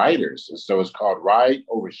from riders. And so it's called Ride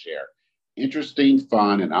Overshare. Interesting,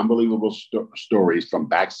 fun, and unbelievable stories from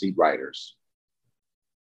backseat riders.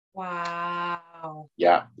 Wow.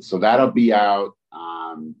 Yeah. So that'll be out.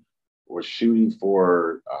 We're shooting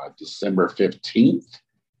for December 15th.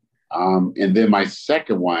 And then my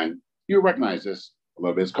second one, you recognize this a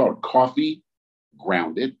little bit. It's called Coffee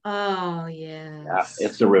Grounded. Oh, yes. Yeah,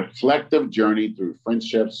 it's a reflective journey through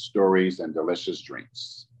friendships, stories, and delicious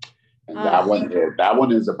drinks. And that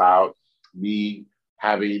one is about me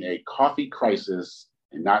having a coffee crisis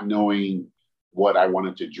and not knowing what I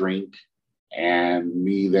wanted to drink, and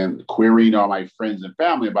me then querying all my friends and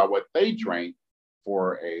family about what they drank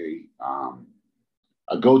for a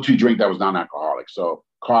go-to drink that was non-alcoholic. So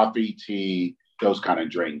coffee, tea, those kind of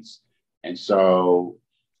drinks. And so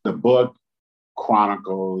the book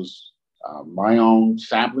chronicles my own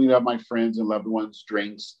sampling of my friends and loved ones'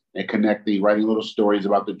 drinks and writing little stories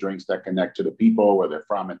about the drinks that connect to the people, where they're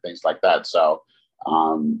from, and things like that. So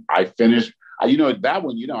I finished, that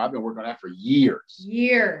one, I've been working on that for years.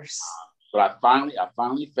 But I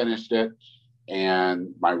finally finished it.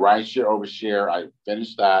 And my Ride Share Overshare, I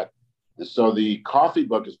finished that. And so the coffee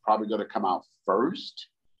book is probably going to come out first.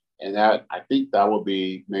 And I think that will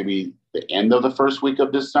be maybe the end of the first week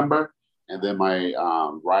of December. And then my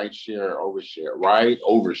Ride Overshare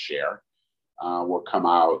will come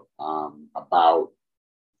out about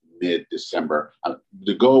mid-December.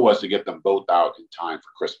 The goal was to get them both out in time for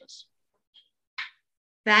Christmas.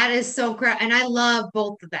 That is so great. And I love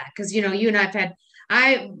both of that because, you and I've had,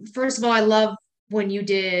 first of all, I love when you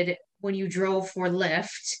drove for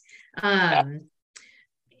Lyft and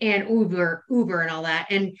Uber and all that.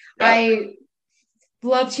 And yeah. I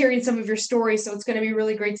loved hearing some of your stories. So it's going to be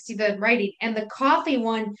really great to see that in writing. And the coffee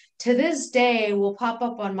one to this day will pop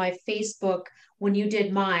up on my Facebook when you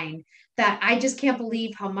did mine, that I just can't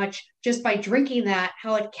believe how much, just by drinking that,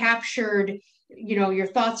 how it captured your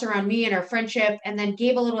thoughts around me and our friendship, and then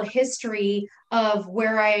gave a little history of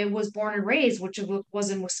where I was born and raised, which was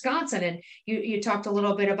in Wisconsin. And you talked a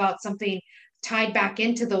little bit about something tied back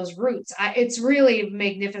into those roots. It's really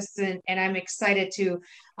magnificent. And I'm excited to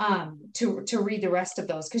read the rest of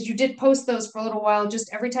those, because you did post those for a little while.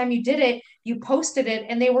 Just every time you did it, you posted it,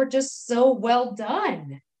 and they were just so well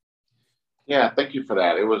done. Yeah. Thank you for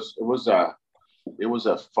that. It was a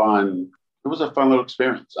fun little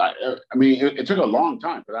experience. I mean, it took a long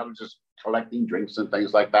time, but I was just collecting drinks and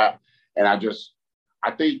things like that. And I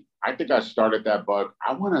think I started that book,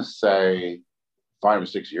 I want to say 5 or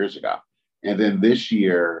 6 years ago. And then this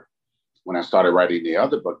year, when I started writing the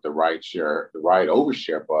other book, the Ride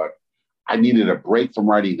Overshare book, I needed a break from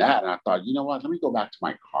writing that. And I thought, you know what, let me go back to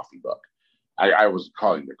my coffee book. I was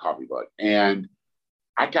calling it the coffee book. And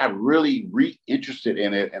I got really interested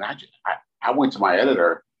in it. And I went to my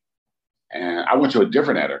editor. And I went to a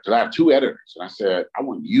different editor, because I have 2 editors. And I said, I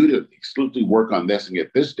want you to exclusively work on this and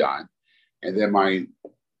get this done. And then my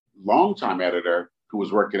longtime editor, who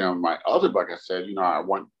was working on my other book, I said, I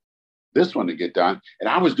want this one to get done. And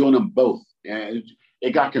I was doing them both. And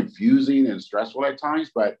it got confusing and stressful at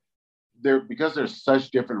times, but because there's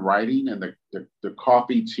such different writing, and the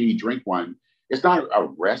coffee, tea, drink one, it's not a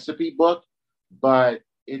recipe book, but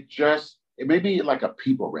it may be like a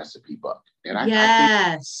people recipe book. And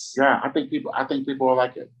I think people will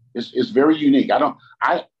like it. It's very unique.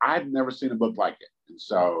 I've never seen a book like it. And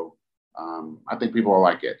so I think people will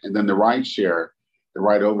like it. And then the Right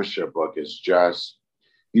Overshare book is just,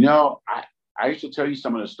 I used to tell you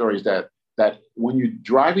some of the stories that when you're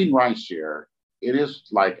driving rideshare, it is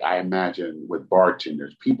like, I imagine with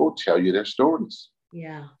bartenders, people tell you their stories.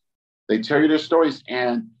 Yeah. They tell you their stories,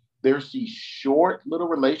 and there's these short little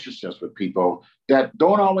relationships with people that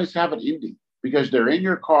don't always have an ending, because they're in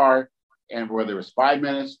your car, and whether it's 5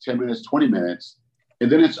 minutes, 10 minutes, 20 minutes,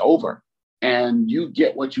 and then it's over and you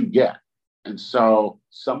get what you get. And so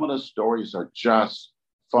some of the stories are just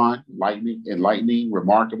fun, enlightening,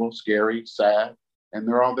 remarkable, scary, sad, and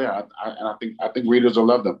they're all there. I think readers will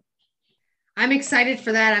love them. I'm excited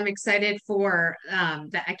for that. I'm excited for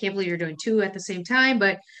that. I can't believe you're doing two at the same time,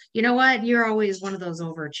 but you know what? You're always one of those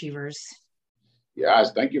overachievers.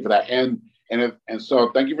 Yes, thank you for that. And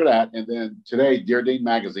so thank you for that. And then today, Dear Dean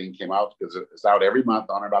magazine came out, because it's out every month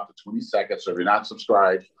on about the 22nd. So if you're not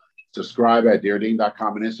subscribed, subscribe at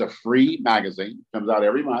deardean.com. And it's a free magazine. It comes out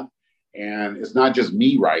every month. And it's not just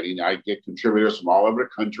me writing. I get contributors from all over the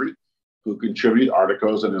country who contribute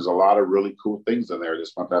articles. And there's a lot of really cool things in there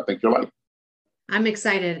this month I think you'll like. I'm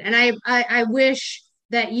excited. And I wish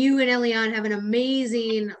that you and Eliane have an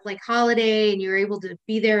amazing holiday, and you're able to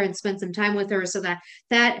be there and spend some time with her, so that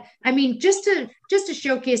just to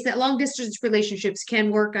showcase that long distance relationships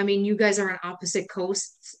can work. I mean, you guys are on opposite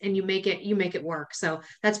coasts and you make it work. So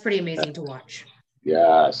that's pretty amazing to watch.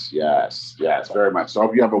 Yes, very much. So I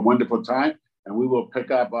hope you have a wonderful time, and we will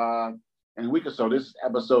pick up in a week or so. This is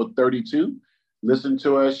episode 32. Listen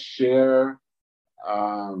to us, share,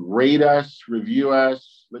 rate us, review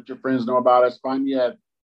us, let your friends know about us. Find me at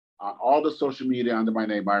all the social media under my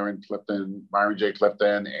name, Myron J.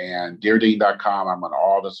 Clifton, and deardean.com. I'm on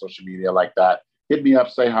all the social media like that. Hit me up,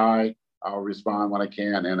 say hi. I'll respond when I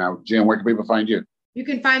can. And Jen, where can people find you? You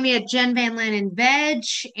can find me at Jen Van Lanen Veg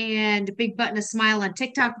and Big Button a Smile on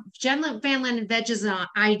TikTok. Jen Van Lanen Veg is on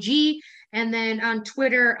IG. And then on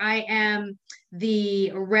Twitter, I am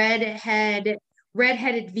the redheaded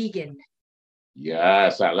vegan.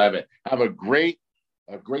 Yes, I love it. Have a great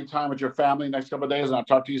time with your family next couple of days, and I'll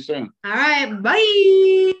talk to you soon. All right,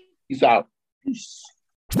 bye. Peace out. Peace.